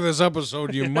you hear this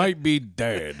episode, you might be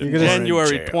dead. You're gonna-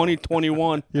 January Jail.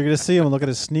 2021. You're going to see him and look at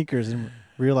his sneakers and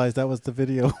realize that was the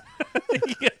video.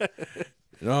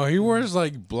 No, he wears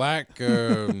like black. I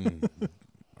don't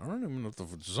even know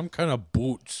if some kind of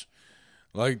boots.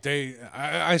 Like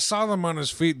I saw them on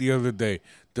his feet the other day.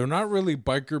 They're not really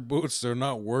biker boots. They're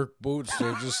not work boots.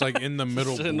 They're just like in the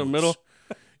middle. Just in the boots. middle?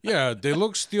 Yeah, they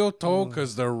look steel toe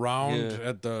because they're round Yeah.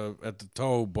 at the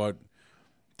toe, but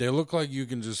they look like you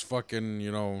can just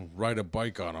fucking ride a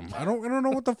bike on them. I don't know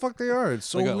what the fuck they are. It's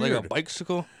so Like weird. a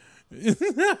bicycle?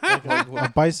 A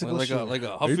bicycle Like shoe. a Are you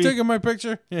Huffy? taking my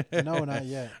picture? No, not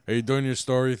yet. Are you doing your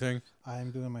story thing?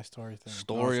 I'm doing my story thing.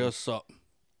 Story us up.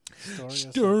 Story.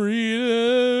 Story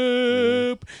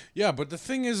up. Yeah, but the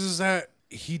thing is that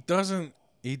he doesn't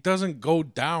go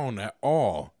down at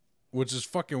all, which is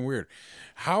fucking weird.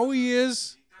 How he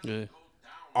is Yeah.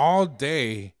 all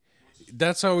day,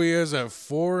 that's how he is at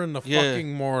 4 in the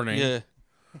fucking morning. Yeah.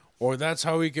 Or that's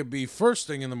how he could be first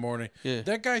thing in the morning. Yeah.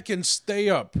 That guy can stay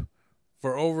up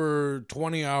for over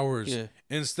 20 hours Yeah.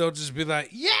 and still just be like,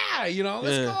 yeah, let's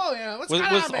go. Yeah, what's going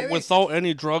on, baby? Without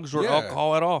any drugs or Yeah.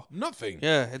 alcohol at all. Nothing.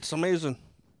 Yeah, it's amazing.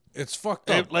 It's fucked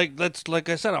up. Like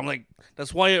I said, I'm like,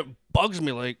 that's why it bugs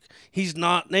me. Like, he's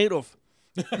not native.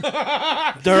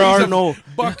 There are no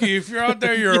Bucky, if you're out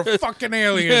there, you're a fucking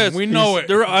alien. Yes, We know it.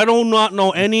 I do not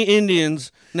know any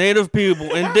Indians, native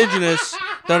people, indigenous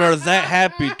that are that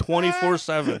happy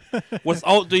 24/7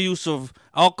 without the use of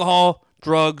alcohol,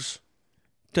 drugs,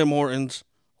 Tim Hortons,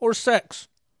 or sex.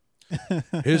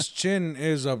 His chin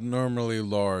is abnormally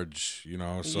large,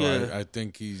 so Yeah. I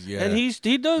think he's, And he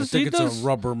does. I think he it's does. a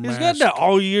rubber He's mask. got that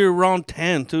all year round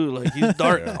tan too. Like he's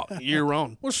dark all year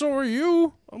round. Well, so are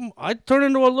you. I turn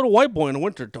into a little white boy in the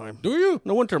wintertime. Do you? In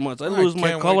the winter months, I lose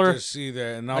my can't color. Wait to see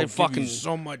that, and I'll give you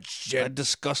so much I shit.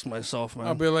 disgust myself, man.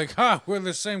 I'll be like, we're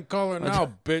the same color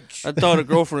now, bitch. I thought a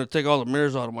girlfriend would take all the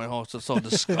mirrors out of my house. That's how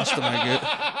disgusting I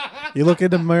get. You look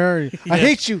in the mirror. I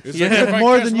hate you. It's You like if did I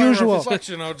more catch than my usual.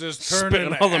 reflection, I'll just turn Spitting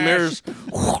into all the ash. mirrors.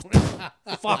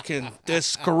 Fucking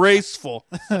disgraceful.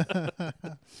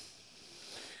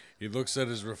 He looks at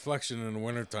his reflection in the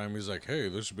wintertime. He's like, hey,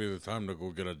 this should be the time to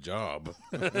go get a job.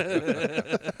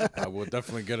 I will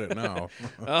definitely get it now.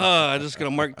 I'm just going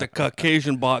to mark the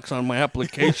Caucasian box on my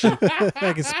application.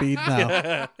 I can speed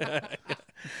now.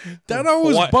 That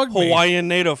always bugged me. Hawaiian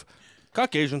native.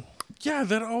 Caucasian. Yeah,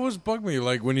 that always bugged me.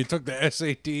 Like when you took the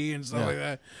SAT and stuff like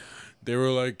that, they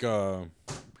were like,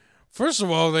 first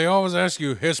of all, they always ask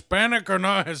you Hispanic or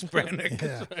not Hispanic.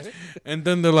 And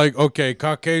then they're like, okay,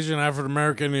 Caucasian, African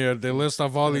American. Yeah, they list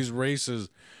off all these races.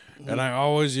 And I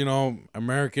always,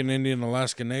 American Indian,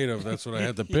 Alaska Native, that's what I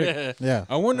had to pick. Yeah.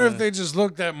 I wonder if they just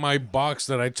looked at my box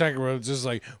that I checked where it's just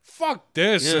like, fuck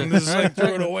this, and just like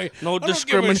threw it away. No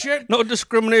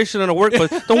discrimination in the workplace.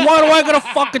 Then why do I gotta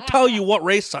fucking tell you what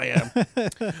race I am?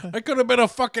 I could have been a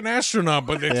fucking astronaut,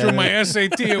 but they threw my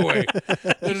SAT away.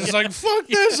 They're just like, fuck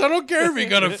this, I don't care if he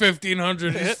got a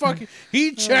 1500.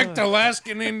 He checked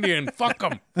Alaskan Indian. Fuck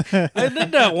him. I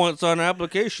did that once on an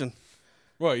application.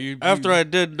 What after I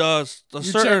did a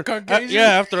certain Caucasian?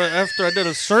 after I did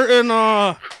a certain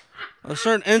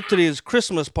entity's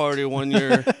Christmas party one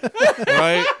year,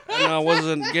 right? And I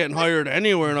wasn't getting hired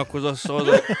anywhere enough because so I was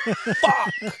like, fuck.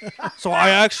 So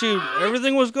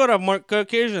everything was good. I marked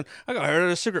Caucasian. I got hired at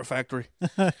a cigarette factory.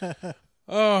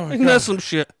 Oh, Isn't that some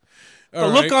shit? The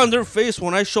look on their face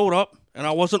when I showed up and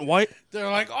I wasn't white.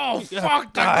 They're like, oh,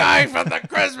 fuck the guy from the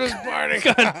Christmas party.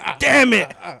 God damn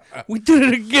it. We did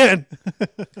it again.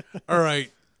 All right.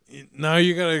 Now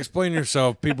you got to explain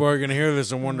yourself. People are going to hear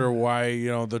this and wonder why,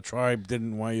 the tribe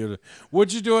didn't want you to.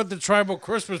 What'd you do at the tribal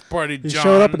Christmas party, John? You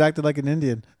showed up and acted like an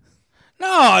Indian.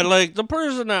 No, like, the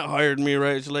person that hired me,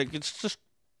 right, it's just,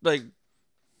 like,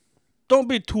 don't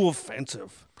be too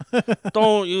offensive.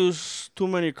 Don't use too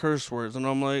many curse words. And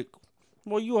I'm like,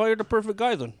 well, you hired the perfect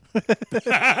guy then.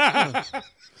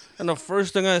 And the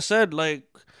first thing I said, like,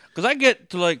 because I'd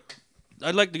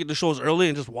like to get the shows early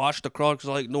and just watch the crowd because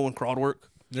I like knowing crowd work.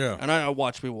 Yeah. And I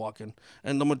watch people walking.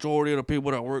 And the majority of the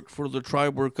people that work for the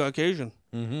tribe were Caucasian.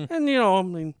 Mm-hmm.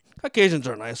 And, Caucasians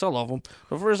are nice. I love them.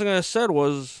 The first thing I said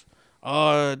was,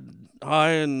 hi,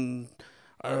 and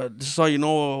this is how you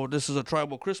know this is a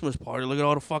tribal Christmas party. Look at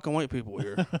all the fucking white people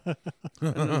here. And it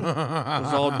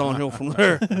was all downhill from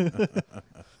there. It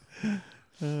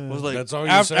was like, that's all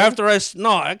you said?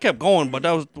 I kept going, but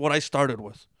that was what I started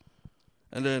with.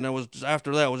 And then it was just,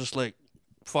 after that, it was just like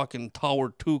fucking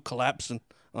Tower 2 collapsing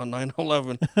on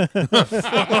 9/11.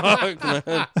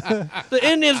 Fuck, the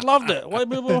Indians loved it. White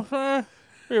people,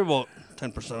 you're about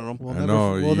 10% of them.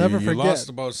 We'll never forget. You lost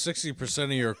about 60%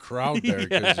 of your crowd there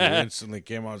because you instantly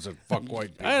came out and said, fuck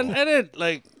white people. I didn't,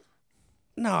 like...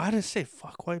 No, I didn't say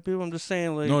fuck white people. I'm just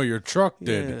saying, like... No, your truck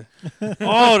did. Yeah.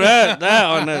 Oh, that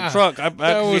on that truck. That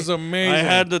was amazing. I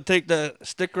had to take that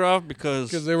sticker off because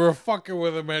they were fucking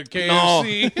with him at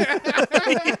KFC. No.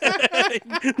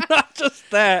 Not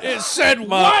just that. It said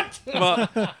what?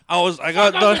 But I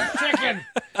got done.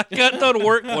 I got done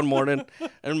work one morning,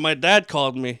 and my dad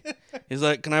called me. He's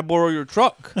like, "Can I borrow your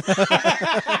truck?"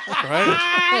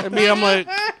 Right? I'm like,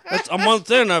 that's a month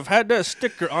in. I've had that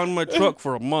sticker on my truck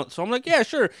for a month. So I'm like, yeah,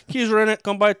 sure. Keys are in it.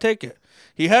 Come by, take it.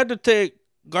 He had to take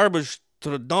garbage to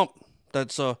the dump.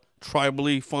 That's a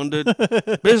tribally funded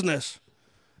business.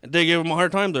 And they gave him a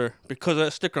hard time there because of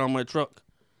that sticker on my truck.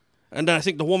 And then I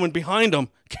think the woman behind him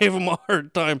gave him a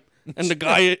hard time. And the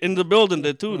guy in the building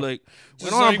did too. Like, we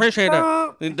don't appreciate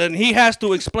that. And then he has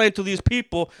to explain to these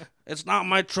people, it's not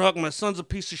my truck. My son's a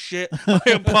piece of shit. I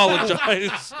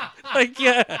apologize. Like,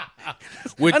 yeah.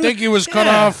 We think he was cut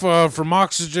off from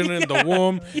oxygen in the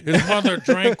womb. His mother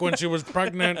drank when she was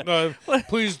pregnant.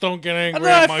 Please don't get angry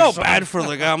at my son. I felt bad for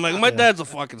the guy. I'm like, my dad's a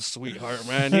fucking sweetheart,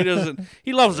 man.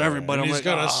 He loves everybody. He's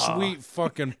got a sweet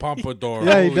fucking pompadour.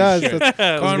 Yeah, he does.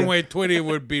 Conway Twitty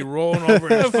would be rolling over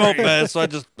his I felt bad, so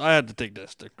I had to take that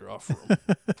sticker off for him.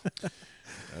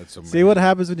 That's amazing. See what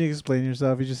happens when you explain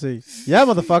yourself. You just say, "Yeah,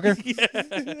 motherfucker." Yeah.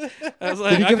 I was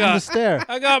like, you give him the stare.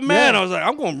 I got mad. Yeah. I was like,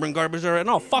 I'm going to bring garbage there right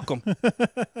now. Fuck him.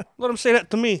 Let him say that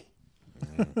to me.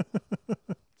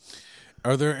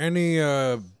 Are there any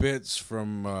bits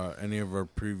from any of our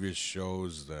previous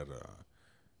shows that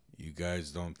you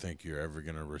guys don't think you're ever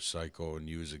going to recycle and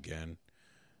use again?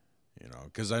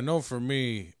 Because I know for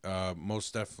me,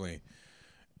 most definitely,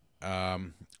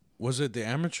 was it the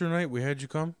amateur night we had you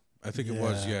come? I think it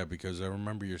was, because I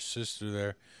remember your sister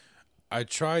there. I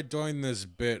tried doing this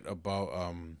bit about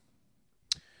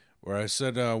where I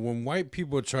said when white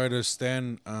people try to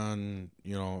stand on,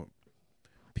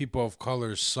 people of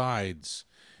color's sides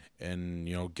and,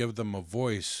 give them a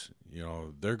voice,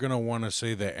 they're going to want to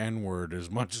say the N-word as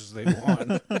much as they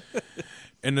want.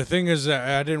 And the thing is that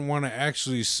I didn't want to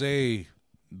actually say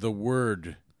the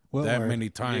word many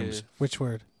times. Yeah. Which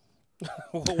word?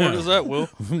 What word is that, Will?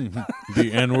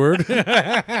 The N-word.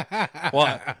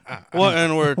 What? What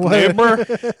N-word? Neighbor?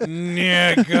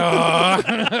 Nigga.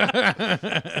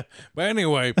 But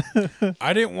anyway,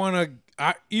 I didn't want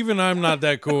to... even I'm not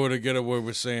that cool to get away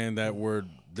with saying that word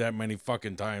that many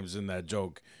fucking times in that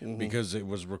joke because it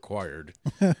was required.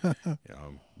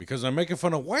 Because I'm making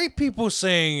fun of white people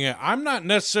saying it. I'm not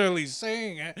necessarily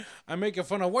saying it. I'm making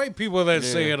fun of white people that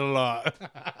say it a lot.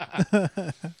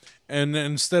 And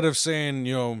instead of saying,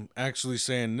 actually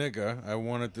saying nigga, I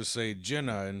wanted to say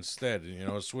Jenna instead.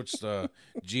 Switch the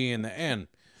G and the N.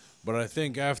 But I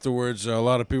think afterwards, a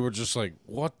lot of people are just like,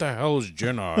 what the hell is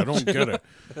Jenna? I don't get it.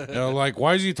 Like,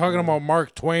 why is he talking about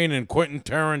Mark Twain and Quentin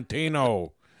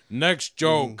Tarantino? Next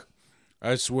joke.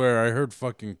 I swear, I heard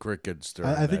fucking crickets.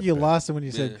 I think you lost it when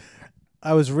you said,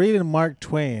 I was reading Mark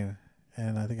Twain,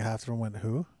 and I think half the room went,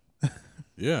 who?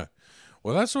 Yeah.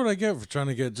 Well, that's what I get for trying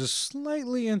to get just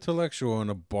slightly intellectual in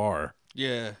a bar.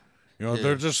 Yeah.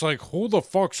 They're just like, who the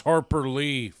fuck's Harper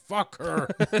Lee? Fuck her.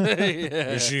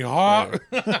 Is she hot?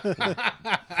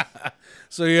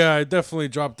 So, yeah, I definitely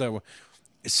dropped that one.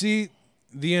 See,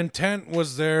 the intent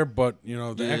was there, but,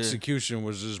 the execution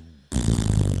was just...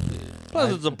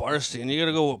 Plus, it's a bar scene. You got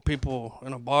to go what people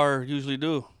in a bar usually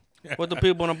do. What do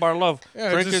people in a bar love?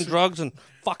 Drinking, drugs, and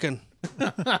fucking.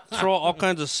 Throw all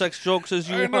kinds of sex jokes as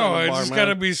you want. I know, just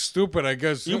gotta be stupid, I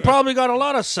guess. You probably got a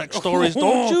lot of sex stories,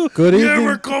 don't you? Good evening. You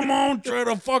ever come home, try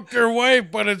to fuck your wife,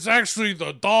 but it's actually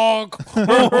the dog?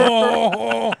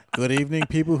 Good evening,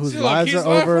 people whose See, lives look,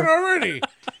 are over. Already.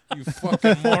 You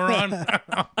fucking moron.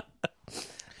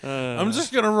 I'm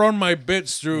just gonna run my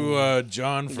bits through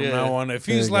John from now on. If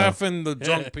he's laughing, the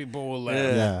drunk people will laugh.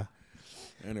 Yeah.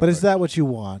 Anyway. But is that what you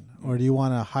want, or do you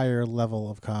want a higher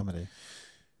level of comedy?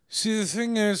 See, the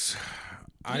thing is,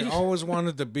 I always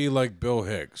wanted to be like Bill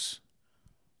Hicks.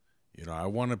 I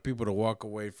wanted people to walk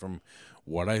away from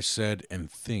what I said and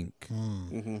think.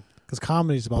 Because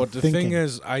comedy's about But the thing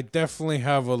is, I definitely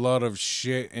have a lot of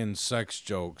shit and sex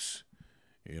jokes.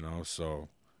 So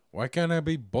why can't I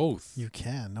be both? You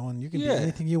can. You can be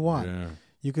anything you want. Yeah.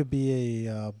 You could be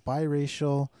a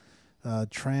biracial,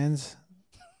 trans.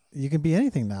 You can be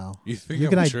anything now. You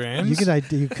think I'm trans? You can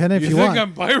if you want. You think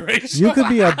I'm biracial? You could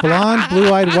be a blonde,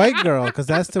 blue-eyed white girl because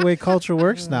that's the way culture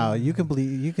works now. You can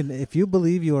believe. You can if you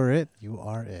believe you are it. You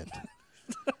are it.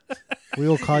 We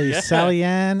will call you Sally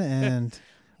Ann and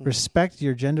respect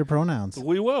your gender pronouns.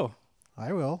 We will.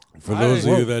 I will. For those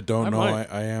of you that don't know,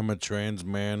 I am a trans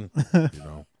man.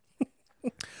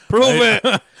 Prove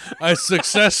it. I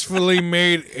successfully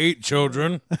made 8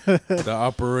 children. The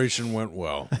operation went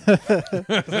well.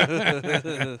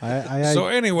 So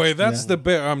anyway, that's the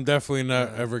bit I'm definitely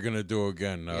not ever going to do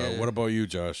again. What about you,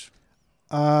 Josh?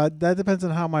 That depends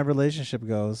on how my relationship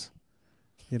goes.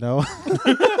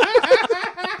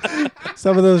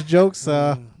 Some of those jokes,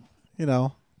 I'm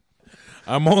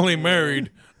only married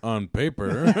on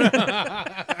paper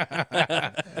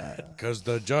because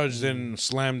the judge didn't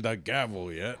slam the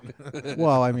gavel yet.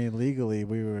 Well, I mean, legally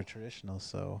we were traditional,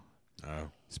 so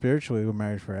spiritually we're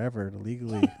married forever.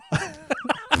 Legally,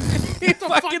 he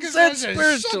fucking said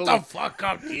spiritually. Shut the fuck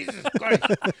up, Jesus Christ!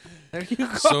 There you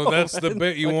go. So that's the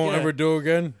bit you won't ever do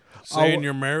again. Saying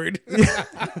you're married.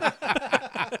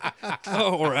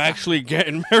 Oh, we're actually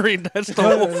getting married. That's the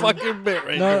whole fucking bit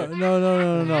right there.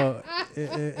 No.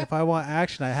 If I want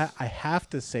action, I have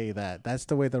to say that. That's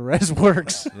the way the res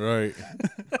works. Right.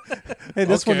 Hey,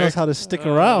 this one knows how to stick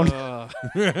around.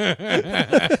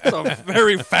 It's a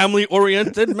very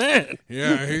family-oriented man.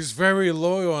 Yeah, he's very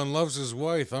loyal and loves his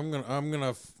wife. I'm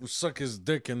gonna suck his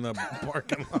dick in the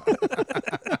parking lot.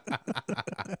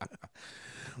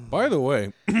 By the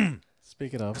way,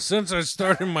 speaking of, since I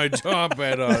started my job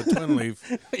at Twin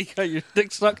Leaf, you got your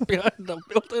dick sucked behind the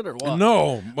building or what?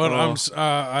 No, but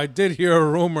I did hear a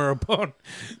rumor about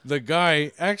the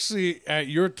guy actually at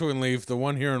your Twin Leaf, the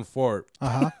one here in Fort.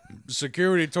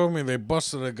 Security told me they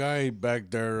busted a guy back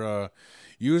there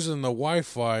using the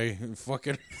Wi-Fi, and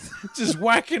fucking just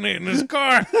whacking it in his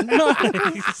car.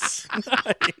 Nice.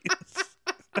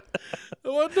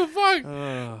 What the fuck?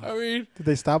 I mean, did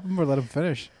they stop him or let him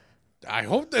finish? I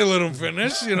hope they let him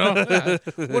finish,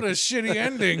 What a shitty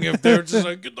ending if they're just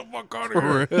like, get the fuck out of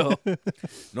here. For real.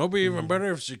 Nobody even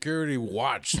better if security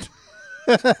watched.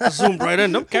 Zoomed right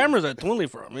in. Them cameras at Twin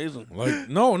Leaf are amazing. Like,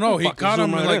 no, he caught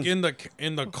him right in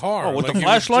the car. Oh, with like the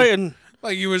flashlight and...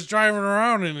 Like he was driving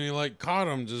around and he caught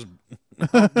him just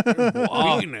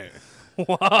beating it.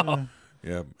 Wow.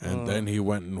 Yep, and then he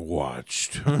went and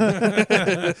watched. Put it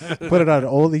on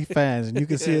OnlyFans, and you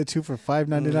can see it too for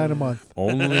 $5.99 a month.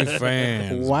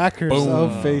 OnlyFans, whackers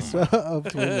of face of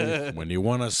Twitter. When you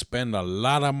want to spend a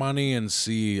lot of money and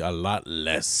see a lot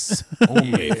less,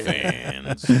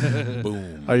 OnlyFans.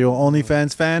 Boom. Are you an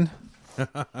OnlyFans fan?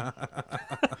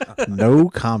 No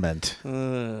comment.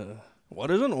 What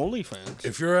is an OnlyFans?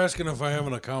 If you're asking if I have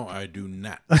an account, I do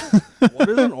not. What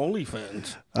is an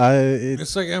OnlyFans?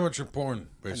 It's like amateur porn,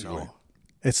 basically.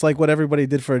 It's like what everybody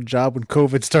did for a job when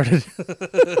COVID started.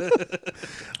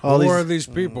 Who are these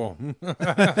people?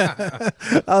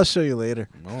 I'll show you later.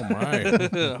 Oh,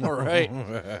 my. All right.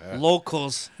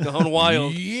 Locals gone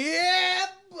wild. Yeah,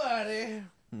 buddy.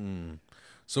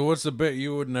 So what's the bit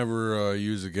you would never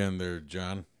use again there,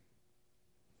 John?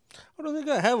 I don't think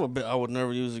I have a bit I would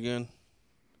never use again.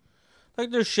 Like,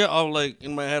 there's shit I'll, like,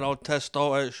 in my head, I'll test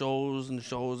out at shows and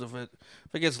shows. If it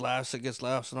gets laughs, it gets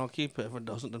laughs, and I'll keep it. If it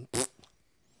doesn't, then...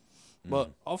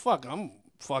 But I'm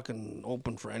fucking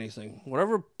open for anything.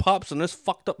 Whatever pops in this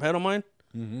fucked up head of mine,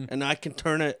 and I can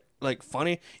turn it like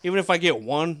funny. Even if I get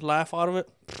one laugh out of it,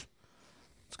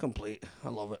 it's complete. I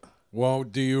love it. Well,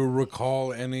 do you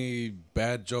recall any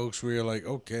bad jokes where you're like,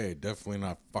 okay, definitely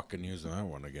not fucking using that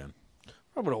one again?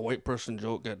 Probably a white person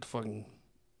joke at the fucking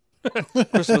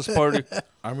Christmas party.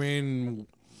 I mean,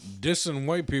 dissing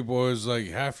white people is like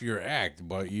half your act,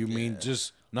 but you mean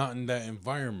just not in that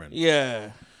environment.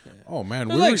 Yeah. Oh man,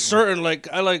 there's like certain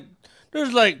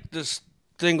there's like this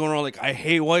thing going on like I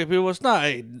hate white people. It's not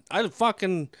I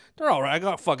fucking they're all right. I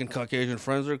got fucking Caucasian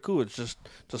friends. They're cool. It's just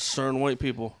certain white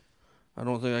people. I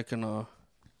don't think I can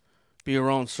be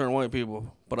around certain white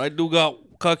people. But I do got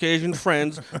Caucasian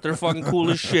friends. They're fucking cool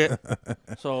as shit.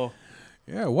 So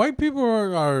yeah, white people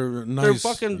are nice. They're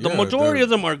fucking the majority of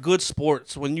them are good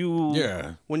sports. When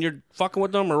you're fucking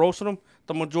with them or roasting them,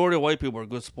 the majority of white people are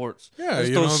good sports. Yeah, it's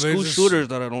those school shooters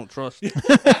that I don't trust.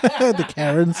 The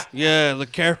Karens. Yeah, the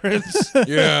Karens.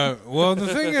 Yeah. Well, the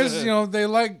thing is,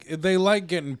 they like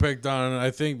getting picked on,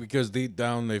 I think, because deep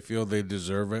down they feel they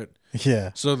deserve it.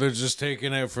 Yeah. So they're just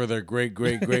taking it for their great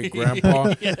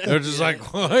grandpa. They're just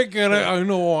like, well, I get it. I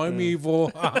know I'm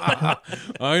evil.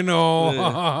 I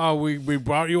know. We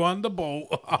brought you on the boat.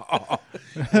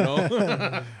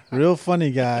 Real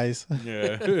funny guys.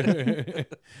 Yeah.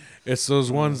 It's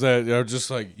those ones that are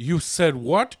just like, you said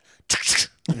what?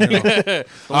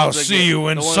 I'll see you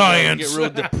in science. Get real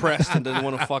depressed and then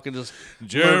want to fucking just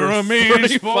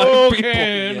Jeremy's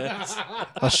spoken.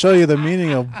 I'll show you the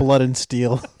meaning of blood and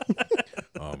steel.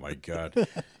 Oh my God!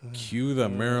 Cue the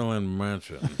Marilyn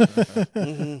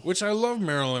Manson, which I love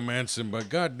Marilyn Manson, but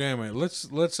God damn it,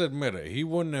 let's admit it. He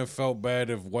wouldn't have felt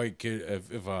bad if black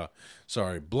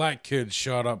kids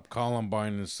shot up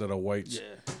Columbine instead of whites.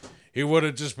 Yeah. He would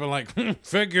have just been like,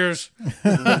 figures.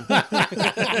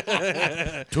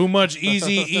 Too much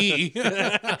Easy-E.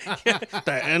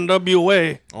 The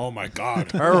NWA. Oh, my God.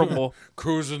 Terrible.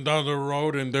 Cruising down the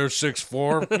road and they're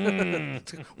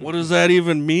 6'4". What does that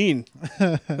even mean?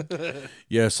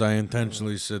 Yes, I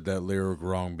intentionally said that lyric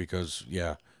wrong because,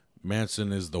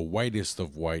 Manson is the whitest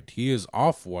of white. He is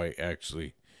off-white,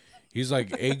 actually. He's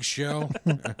like eggshell.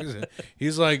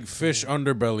 He's like fish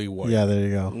underbelly white. Yeah, there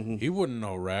you go. He wouldn't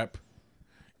know rap.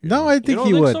 No, I think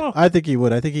he would. So? I think he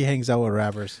would. I think he hangs out with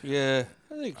rappers. Yeah.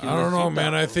 I don't know,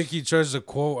 man. I think he tries to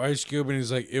quote Ice Cube and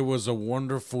he's like, it was a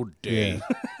wonderful day.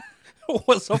 Yeah. It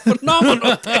was a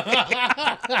phenomenal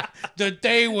day. The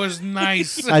day was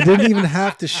nice. I didn't even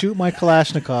have to shoot my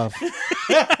Kalashnikov.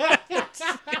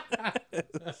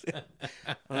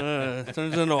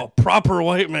 Turns into a proper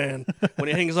white man when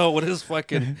he hangs out with his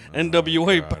fucking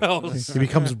NWA pals. He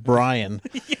becomes Brian.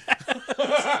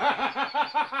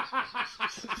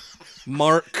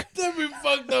 Mark. That'd be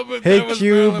fucked up if hey, that was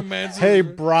Cube. Manson. Hey,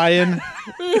 Brian.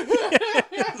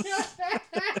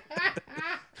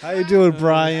 How you doing,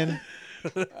 Brian?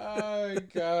 Oh,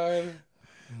 God.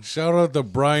 Shout out to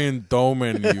Brian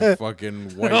Doman, you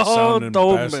fucking white-sounding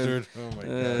bastard. Oh, my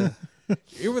God.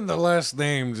 Even the last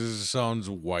name just sounds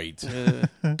white.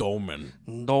 Doman.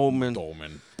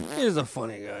 He's a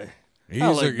funny guy.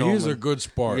 He's a good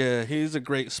sport. Yeah, he's a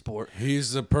great sport.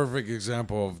 He's the perfect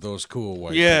example of those cool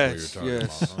white people you're talking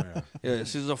about. Oh, yeah.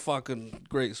 Yes, he's a fucking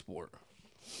great sport.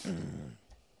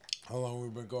 How long have we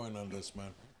been going on this,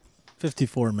 man?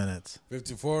 54 minutes.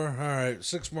 54? All right,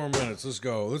 6 more minutes. Let's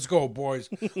go. Let's go, boys.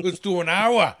 Let's do an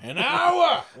hour. An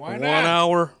hour. Why not? 1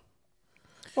 hour.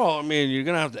 Well, I mean, you're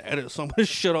going to have to edit some of this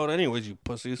shit out anyways, you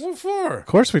pussies. What for? Of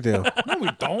course we do. No, we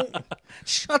don't.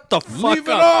 Shut the fuck leave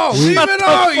up. It all. Leave Shut it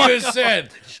all, you up.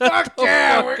 said. Fuck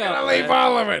yeah, we're going to leave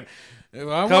all of it.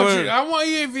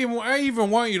 I even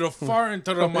want you to fart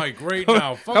into the mic right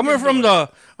now. Coming from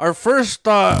our first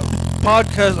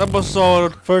podcast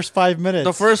episode. First 5 minutes.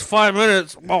 The first 5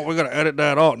 minutes. Oh, we're going to edit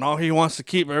that out. Now he wants to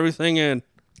keep everything in.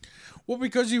 Well,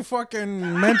 because you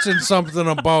fucking mentioned something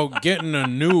about getting a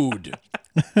nude.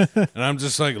 And I'm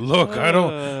just like, look, I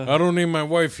don't need my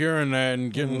wife hearing that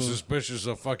and getting suspicious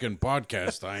of fucking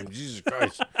podcast time. Jesus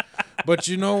Christ. But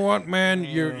you know what, man?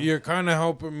 You're kind of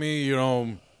helping me,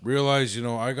 realize,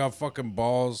 I got fucking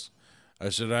balls. I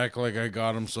should act like I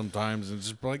got them sometimes and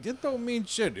just be like, it don't mean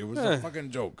shit. It was a fucking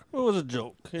joke. It was a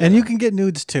joke. Yeah. And you can get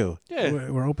nudes too. Yeah.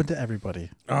 We're open to everybody.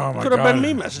 Oh, my Could God. have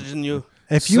been me messaging you.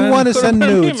 If you want to send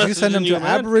nudes, you messaging send them to you,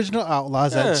 man.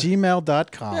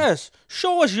 aboriginaloutlaws@gmail.com. Yes.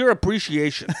 Show us your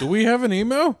appreciation. Do we have an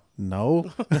email?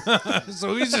 No.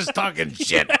 So he's just talking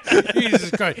shit.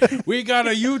 Jesus Christ. We got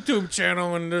a YouTube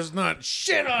channel and there's not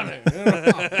shit on it.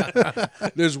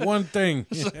 There's one thing.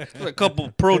 A couple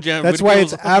Pro Jam That's videos why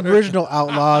it's on Aboriginal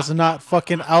Outlaws and not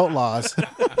fucking Outlaws.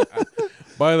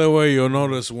 By the way, you'll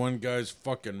notice one guy's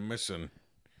fucking missing.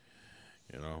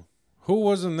 Who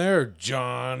wasn't there?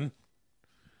 John.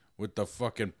 With the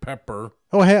fucking pepper.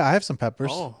 Oh, hey, I have some peppers.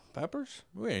 Oh, peppers?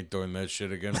 We ain't doing that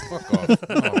shit again. Fuck off.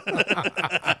 No.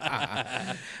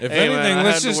 If Hey, anything, man,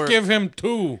 let's just give him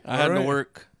 2. I had to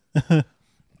work.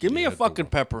 Give me a fucking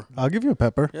pepper. I'll give you a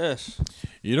pepper. Yes.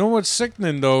 You know what's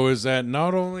sickening, though, is that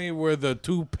not only were the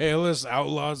 2 palest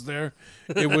outlaws there,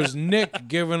 it was Nick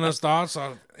giving us the hot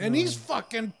sauce. And he's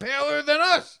fucking paler than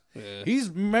us. Yeah. He's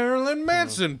Marilyn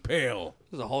Manson pale.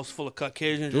 There's a house full of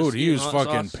Caucasians. Dude, he was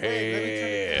fucking sauce.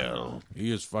 pale.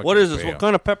 He is fucking What is this? pale. What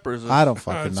kind of pepper is this? I don't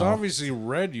fucking It's know. obviously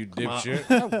red, you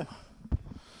dipshit.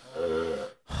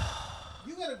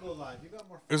 You gotta go live. You got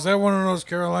more. Is that one of those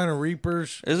Carolina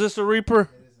Reapers? Is this a Reaper?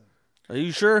 Are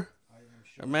you sure? I am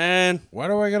sure. Man. Why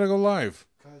do I gotta go live?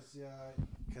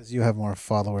 Because you have more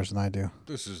followers than I do.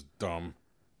 This is dumb.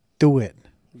 Do it.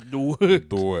 Do it.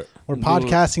 Do it. We're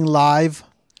podcasting live,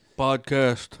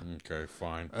 Podcast. Okay,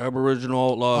 fine.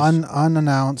 Aboriginal Outlaws.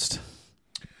 unannounced.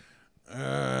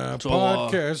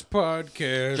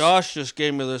 Podcast. Josh just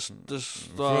gave me this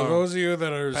For those of you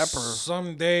that are pepper.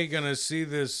 someday gonna see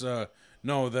this, that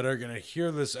are gonna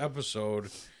hear this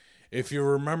episode, if you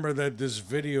remember that this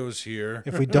video's here,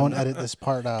 If we don't edit this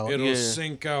part out. it'll Yeah.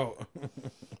 sync out.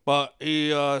 But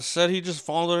he said he just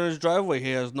found it in his driveway.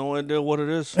 He has no idea what it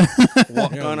is.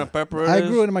 What kind of pepper it is. I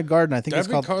grew it in my garden. I think it's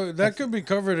called. That could be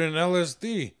covered in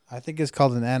LSD. I think it's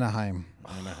called an Anaheim.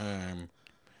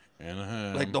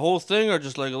 Anaheim. Like the whole thing or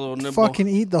just like a little nibble? Fucking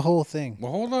eat the whole thing.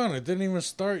 Well, hold on. It didn't even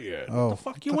start yet. Oh, What the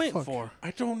fuck you waiting for?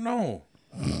 I don't know.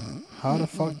 how the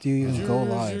fuck do you even go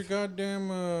Your live?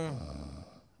 goddamn. I'm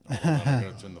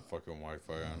gonna turn the fucking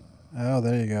Wi-Fi on. Oh,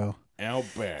 there you go.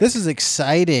 Outback. This is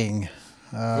exciting.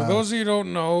 For those of you who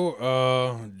don't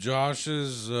know,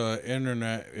 Josh's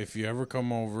internet, if you ever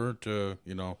come over to,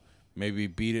 maybe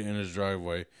beat it in his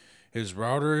driveway, his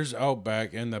router is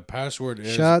Outback, and the password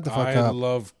is Shut the fuck I up.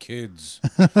 love kids.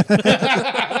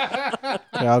 Yeah,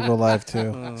 I'll go live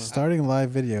too. Starting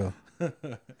live video.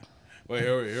 Wait,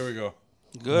 here we go.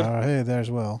 Good. Hey, there's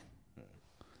Will.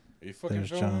 Are you fucking There's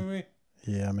filming John. me?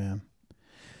 Yeah, man.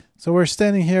 So we're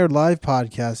standing here live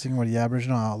podcasting with the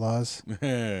Aboriginal Outlaws.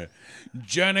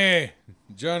 Johnny.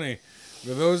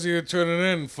 For those of you tuning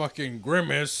in, fucking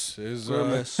Grimace is...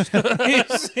 Grimace.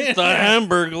 The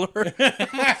Hamburglar.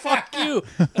 Fuck you.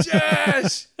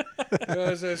 Josh!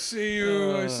 Josh, I see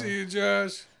you,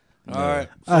 Josh. All right.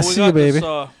 So I we see got you, baby.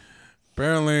 This,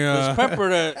 Apparently, this pepper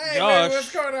that hey, Josh baby,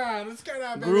 what's going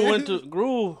on, baby?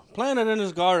 planted in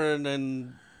his garden,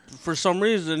 and for some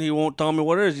reason he won't tell me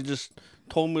what it is. He just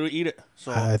told me to eat it.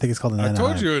 So I think it's called an I Anaheim.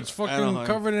 told you, it's fucking Anaheim.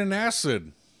 covered in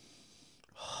acid.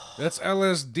 That's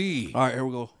LSD. all right, here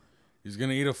we go. He's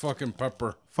gonna eat a fucking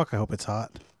pepper. Fuck, I hope it's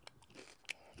hot.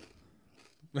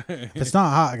 If it's not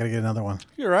hot, I gotta get another one.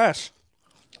 Your ass.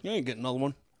 You ain't getting another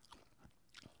one.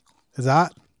 Is it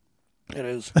hot? It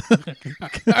is.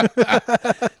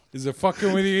 Is it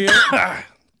fucking with you yet?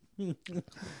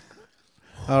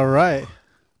 All right.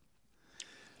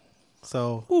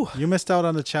 So you missed out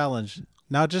on the challenge.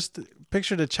 Now just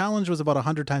picture the challenge was about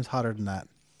 100 times hotter than that.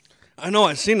 I know.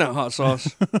 I seen that hot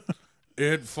sauce.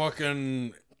 It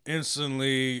fucking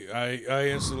instantly, I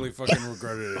instantly fucking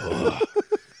regretted it.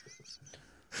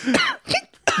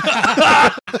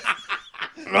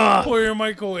 Pull your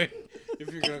mic away if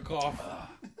you're gonna cough.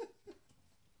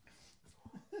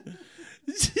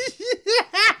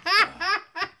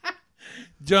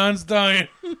 John's dying.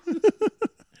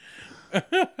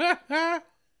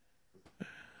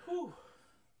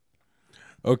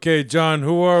 Okay, John,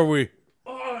 who are we?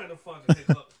 Oh, the fucking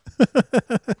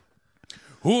hiccup.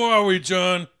 Who are we,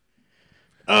 John?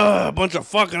 A bunch of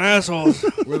fucking assholes.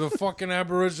 We're the fucking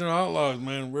Aboriginal Outlaws,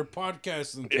 man. We're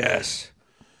podcasting today. Yes.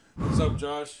 What's up,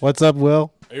 Josh? What's up,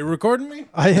 Will? Are you recording me?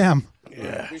 I am.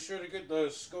 Yeah. Be sure to get the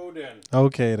Scode in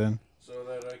Okay, then. so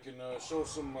that I can show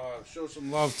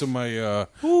some love to my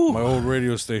my old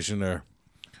radio station there.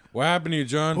 What happened to you,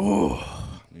 John?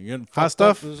 You getting Hot fucked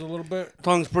stuff? up just a little bit?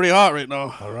 Tongue's pretty hot right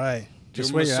now. All right.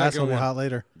 Just wait, your ass will be hot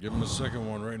later. Give him a second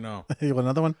one right now. You want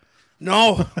another one?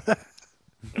 No.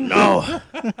 No.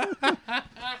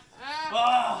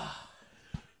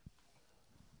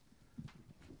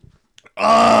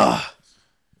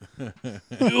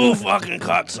 You fucking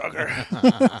cocksucker.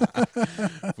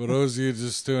 For those of you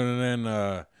just tuning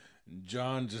in,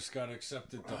 John just got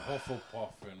accepted to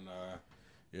Hufflepuff, and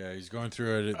yeah, he's going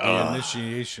through the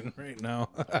initiation right now.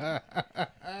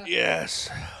 Yes.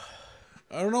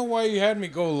 I don't know why you had me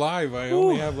go live. I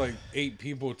only have like 8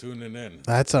 people tuning in.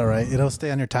 That's all right. It'll stay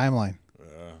on your timeline.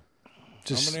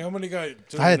 How many guys?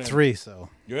 I had 3, so.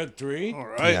 You had 3? All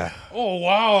right. Yeah. Oh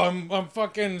wow, I'm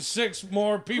fucking 6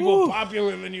 more people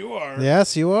popular than you are.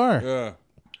 Yes, you are. Yeah.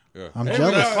 Yeah. I'm What was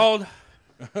jealous. that called?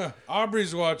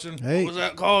 Aubrey's watching. Hey, What was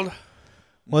that called?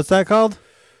 what's that called?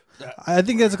 I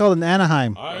think it's called an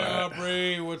Anaheim. Hi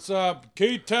Aubrey, what's up?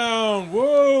 K-Town,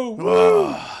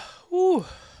 whoa. Ooh.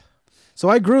 So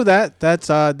I grew that. That's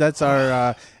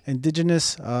our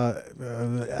indigenous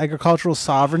agricultural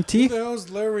sovereignty. Who the hell's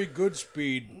Larry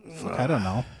Goodspeed? Fuck, I don't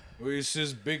know. Well, he's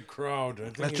his big crowd. I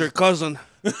think That's your cousin.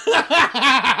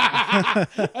 I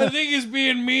think he's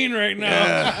being mean right now.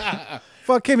 Yeah.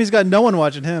 Fuck him. He's got no one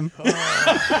watching him.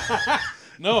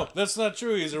 No, that's not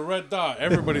true. He's a red dot.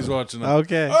 Everybody's watching him.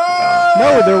 Okay. Oh!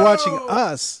 No, they're watching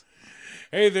us.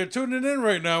 Hey, they're tuning in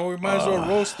right now. We might as well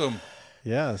roast them.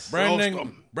 Yes.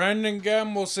 Brandon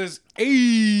Gamble says,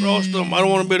 "Hey, Roast them. I don't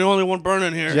want to be the only one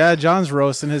burning here. Yeah, John's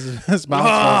roasting his mouth,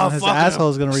 and his fucking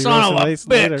asshole's gonna be son of a roasting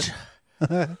later.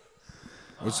 bitch.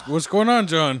 What's going on,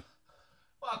 John?"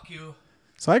 Fuck you.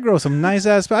 So I grow some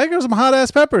hot ass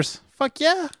peppers. Fuck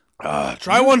yeah.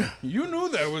 Try one. You knew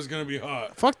that was gonna be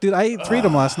hot. Fuck, dude, I ate 3 of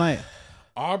them last night.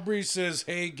 Aubrey says,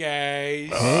 "Hey guys,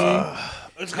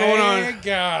 What's going on? hey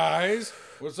guys,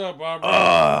 what's up, Aubrey?"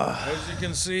 As you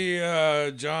can see,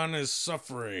 John is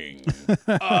suffering.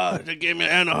 They gave me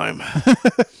Anaheim.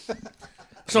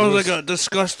 Sounds like a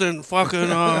disgusting fucking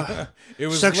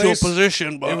sexual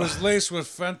position, but It was laced with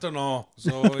fentanyl,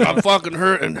 so I'm fucking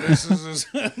hurting. this is his,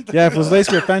 Yeah, if it was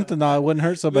laced with fentanyl, it wouldn't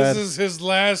hurt so this bad. is his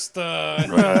last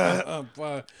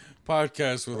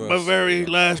podcast with us. My very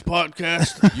last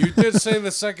podcast. You did say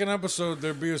the second episode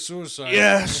there'd be a suicide.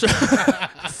 Yes.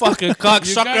 Fucking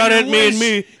cocksucker, got didn't your mean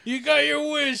wish. me. You got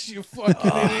your wish, you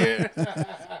fucking idiot.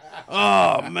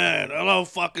 Oh, man. I love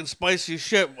fucking spicy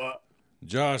shit, but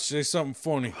Josh, say something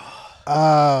funny.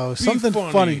 Oh, something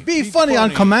funny. funny. Be Be funny on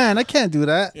funny. command. I can't do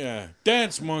that. Yeah,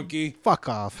 dance monkey. Fuck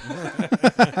off.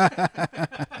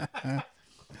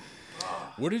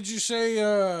 What did you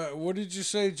say? What did you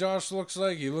say? Josh looks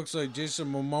like he looks like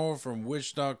Jason Momoa from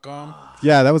Wish.com.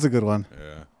 Yeah, that was a good one.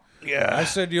 yeah. I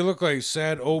said you look like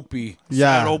Sad Opie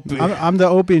Yeah, Opie. I'm the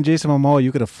Opie and Jason Momoa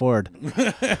you could afford.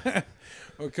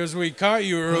 because we caught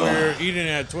you earlier eating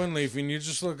at Twin Leaf and you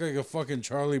just look like a fucking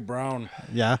Charlie Brown.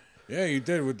 Yeah, Yeah, you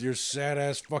did with your sad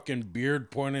ass fucking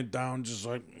beard pointed down, just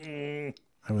like. that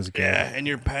was good. Yeah, and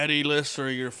your pattyless or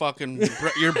your fucking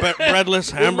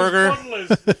breadless hamburger.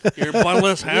 Your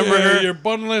bunless hamburger. Yeah, your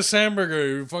bunless hamburger,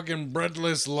 your fucking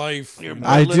breadless life. Your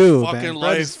I breadless do, fucking man.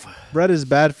 life. Bread is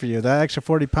bad for you. That extra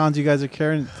 40 pounds you guys are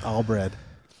carrying, all bread.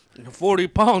 40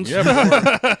 pounds. Yeah,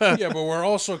 but we're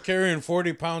also carrying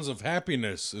 40 pounds of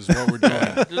happiness, is what we're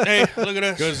doing. Hey, look at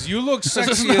this. Because you look Does this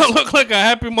sexy not as. look like a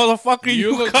happy motherfucker,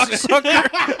 you look cocksucker?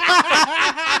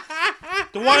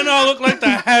 Do I not look like the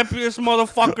happiest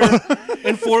motherfucker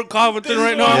in Fort Covington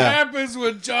right What now? happens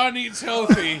when John eats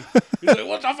healthy? He's like,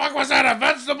 what the fuck was that, a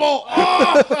vegetable?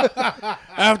 Oh!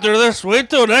 After this, wait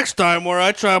till next time where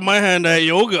I try my hand at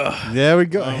yoga. There we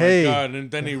go. Oh Hey, my God,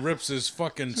 and then he rips his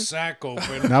fucking sack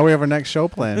open. now we have our next show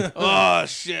plan. Oh,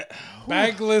 shit.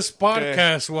 Bagless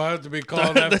podcast will have to be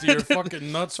called after your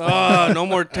fucking nuts. No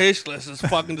more tasteless. It's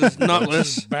fucking just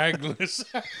nutless. Bagless.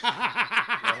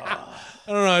 I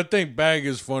don't know. I think bag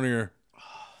is funnier.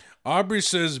 Aubrey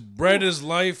says bread is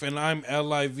life and I'm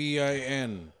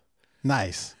Livin.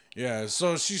 Nice. Yeah,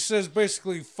 so she says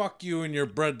basically fuck you and your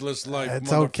breadless life.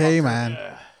 It's okay, motherfucker.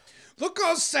 man. Look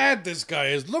how sad this guy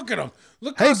is. Look at him.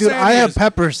 Look Hey, how dude, sad I he have is.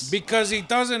 peppers. Because he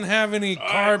doesn't have any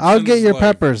carbs. I'll in get his your life.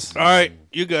 peppers. All right,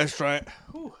 you guys try it.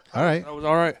 All right. That was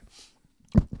all right.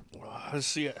 Let's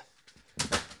see it.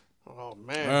 Oh,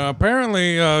 man.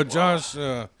 Apparently, Josh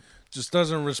just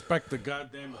doesn't respect the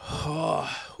goddamn.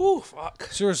 Ooh, fuck.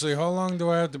 Seriously, how long do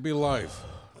I have to be live?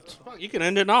 Fuck, you can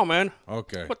end it now, man.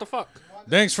 Okay. What the fuck?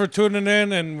 Thanks for tuning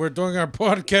in, and we're doing our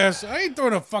podcast. I ain't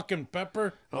doing a fucking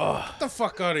pepper. Get the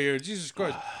fuck out of here, Jesus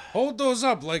Christ! Hold those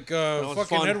up like was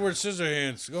fucking fun. Edward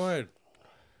Scissorhands. Go ahead.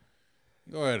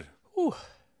 Go ahead. Ooh.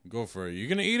 Go for it. You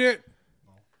gonna eat it?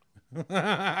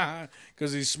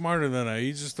 Because he's smarter than I.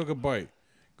 He just took a bite.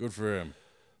 Good for him.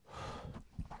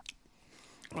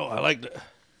 Oh, I liked it.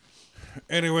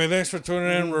 Anyway, thanks for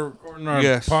tuning in. We're recording our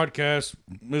podcast.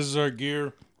 This is our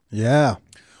gear. Yeah.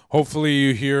 Hopefully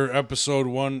you hear episode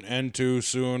 1 and 2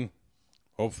 soon.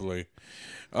 Hopefully.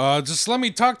 Just let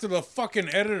me talk to the fucking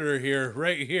editor here,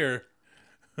 right here.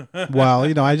 Well,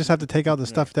 I just have to take out the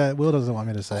stuff that Will doesn't want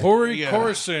me to say. Corey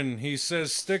Corson, he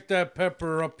says, stick that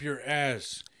pepper up your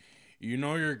ass. You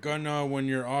know you're gonna when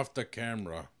you're off the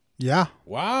camera. Yeah.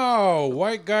 Wow,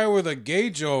 white guy with a gay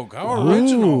joke. How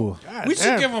original. We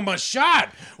should give him a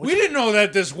shot. We didn't know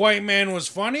that this white man was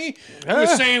funny. He was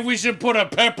saying we should put a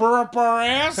pepper up our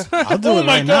ass. I'll do it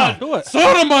right God. now. Do it.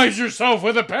 Sodomize yourself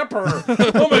with a pepper.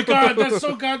 Oh my God, that's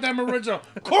so goddamn original.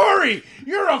 Corey,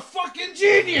 you're a fucking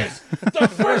genius. The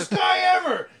first guy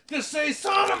ever to say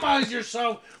sodomize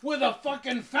yourself with a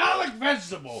fucking phallic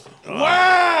vegetable.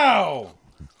 Wow.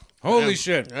 Holy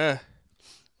shit. Yeah.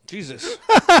 Jesus.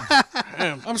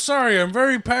 I'm sorry. I'm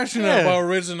very passionate about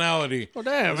originality. Oh,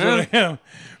 damn, That's what man. I am.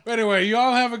 But anyway, you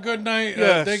all have a good night.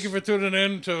 Yes. Thank you for tuning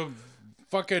in to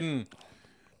fucking,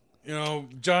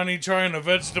 Johnny trying a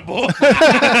vegetable.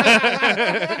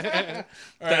 The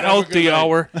healthy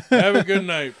hour. Have a good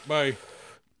night. Bye.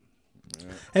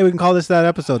 Hey, we can call this that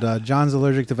episode. John's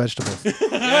allergic to vegetables.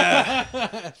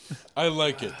 I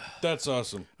like it. That's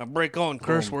awesome. I break on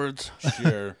curse words.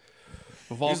 Share.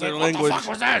 Vulgar What language. the fuck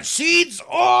was that? Seeds?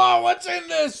 Oh, what's in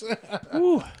this?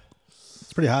 Ooh,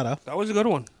 It's pretty hot, huh? that was a good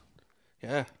one.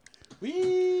 Yeah.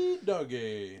 Wee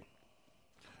doggy.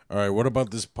 All right, what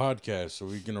about this podcast? Are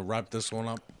we going to wrap this one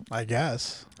up? I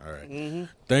guess. All right.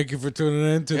 Thank you for tuning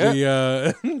in to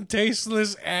the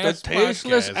Tasteless Ass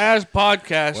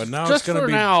Podcast. Well, now Just it's going to for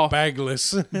be now,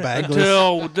 bagless. Bagless.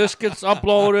 until this gets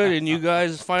uploaded and you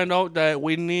guys find out that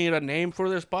we need a name for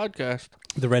this podcast.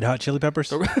 The Red Hot Chili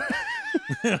Peppers.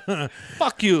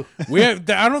 Fuck you.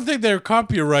 I don't think they're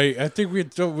copyright. I think we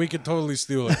could totally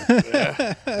steal it.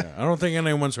 Yeah. I don't think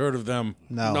anyone's heard of them.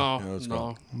 No.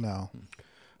 No. No.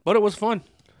 But it was fun.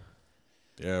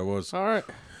 Yeah, it was. All right.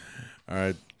 All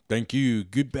right. Thank you.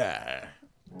 Goodbye.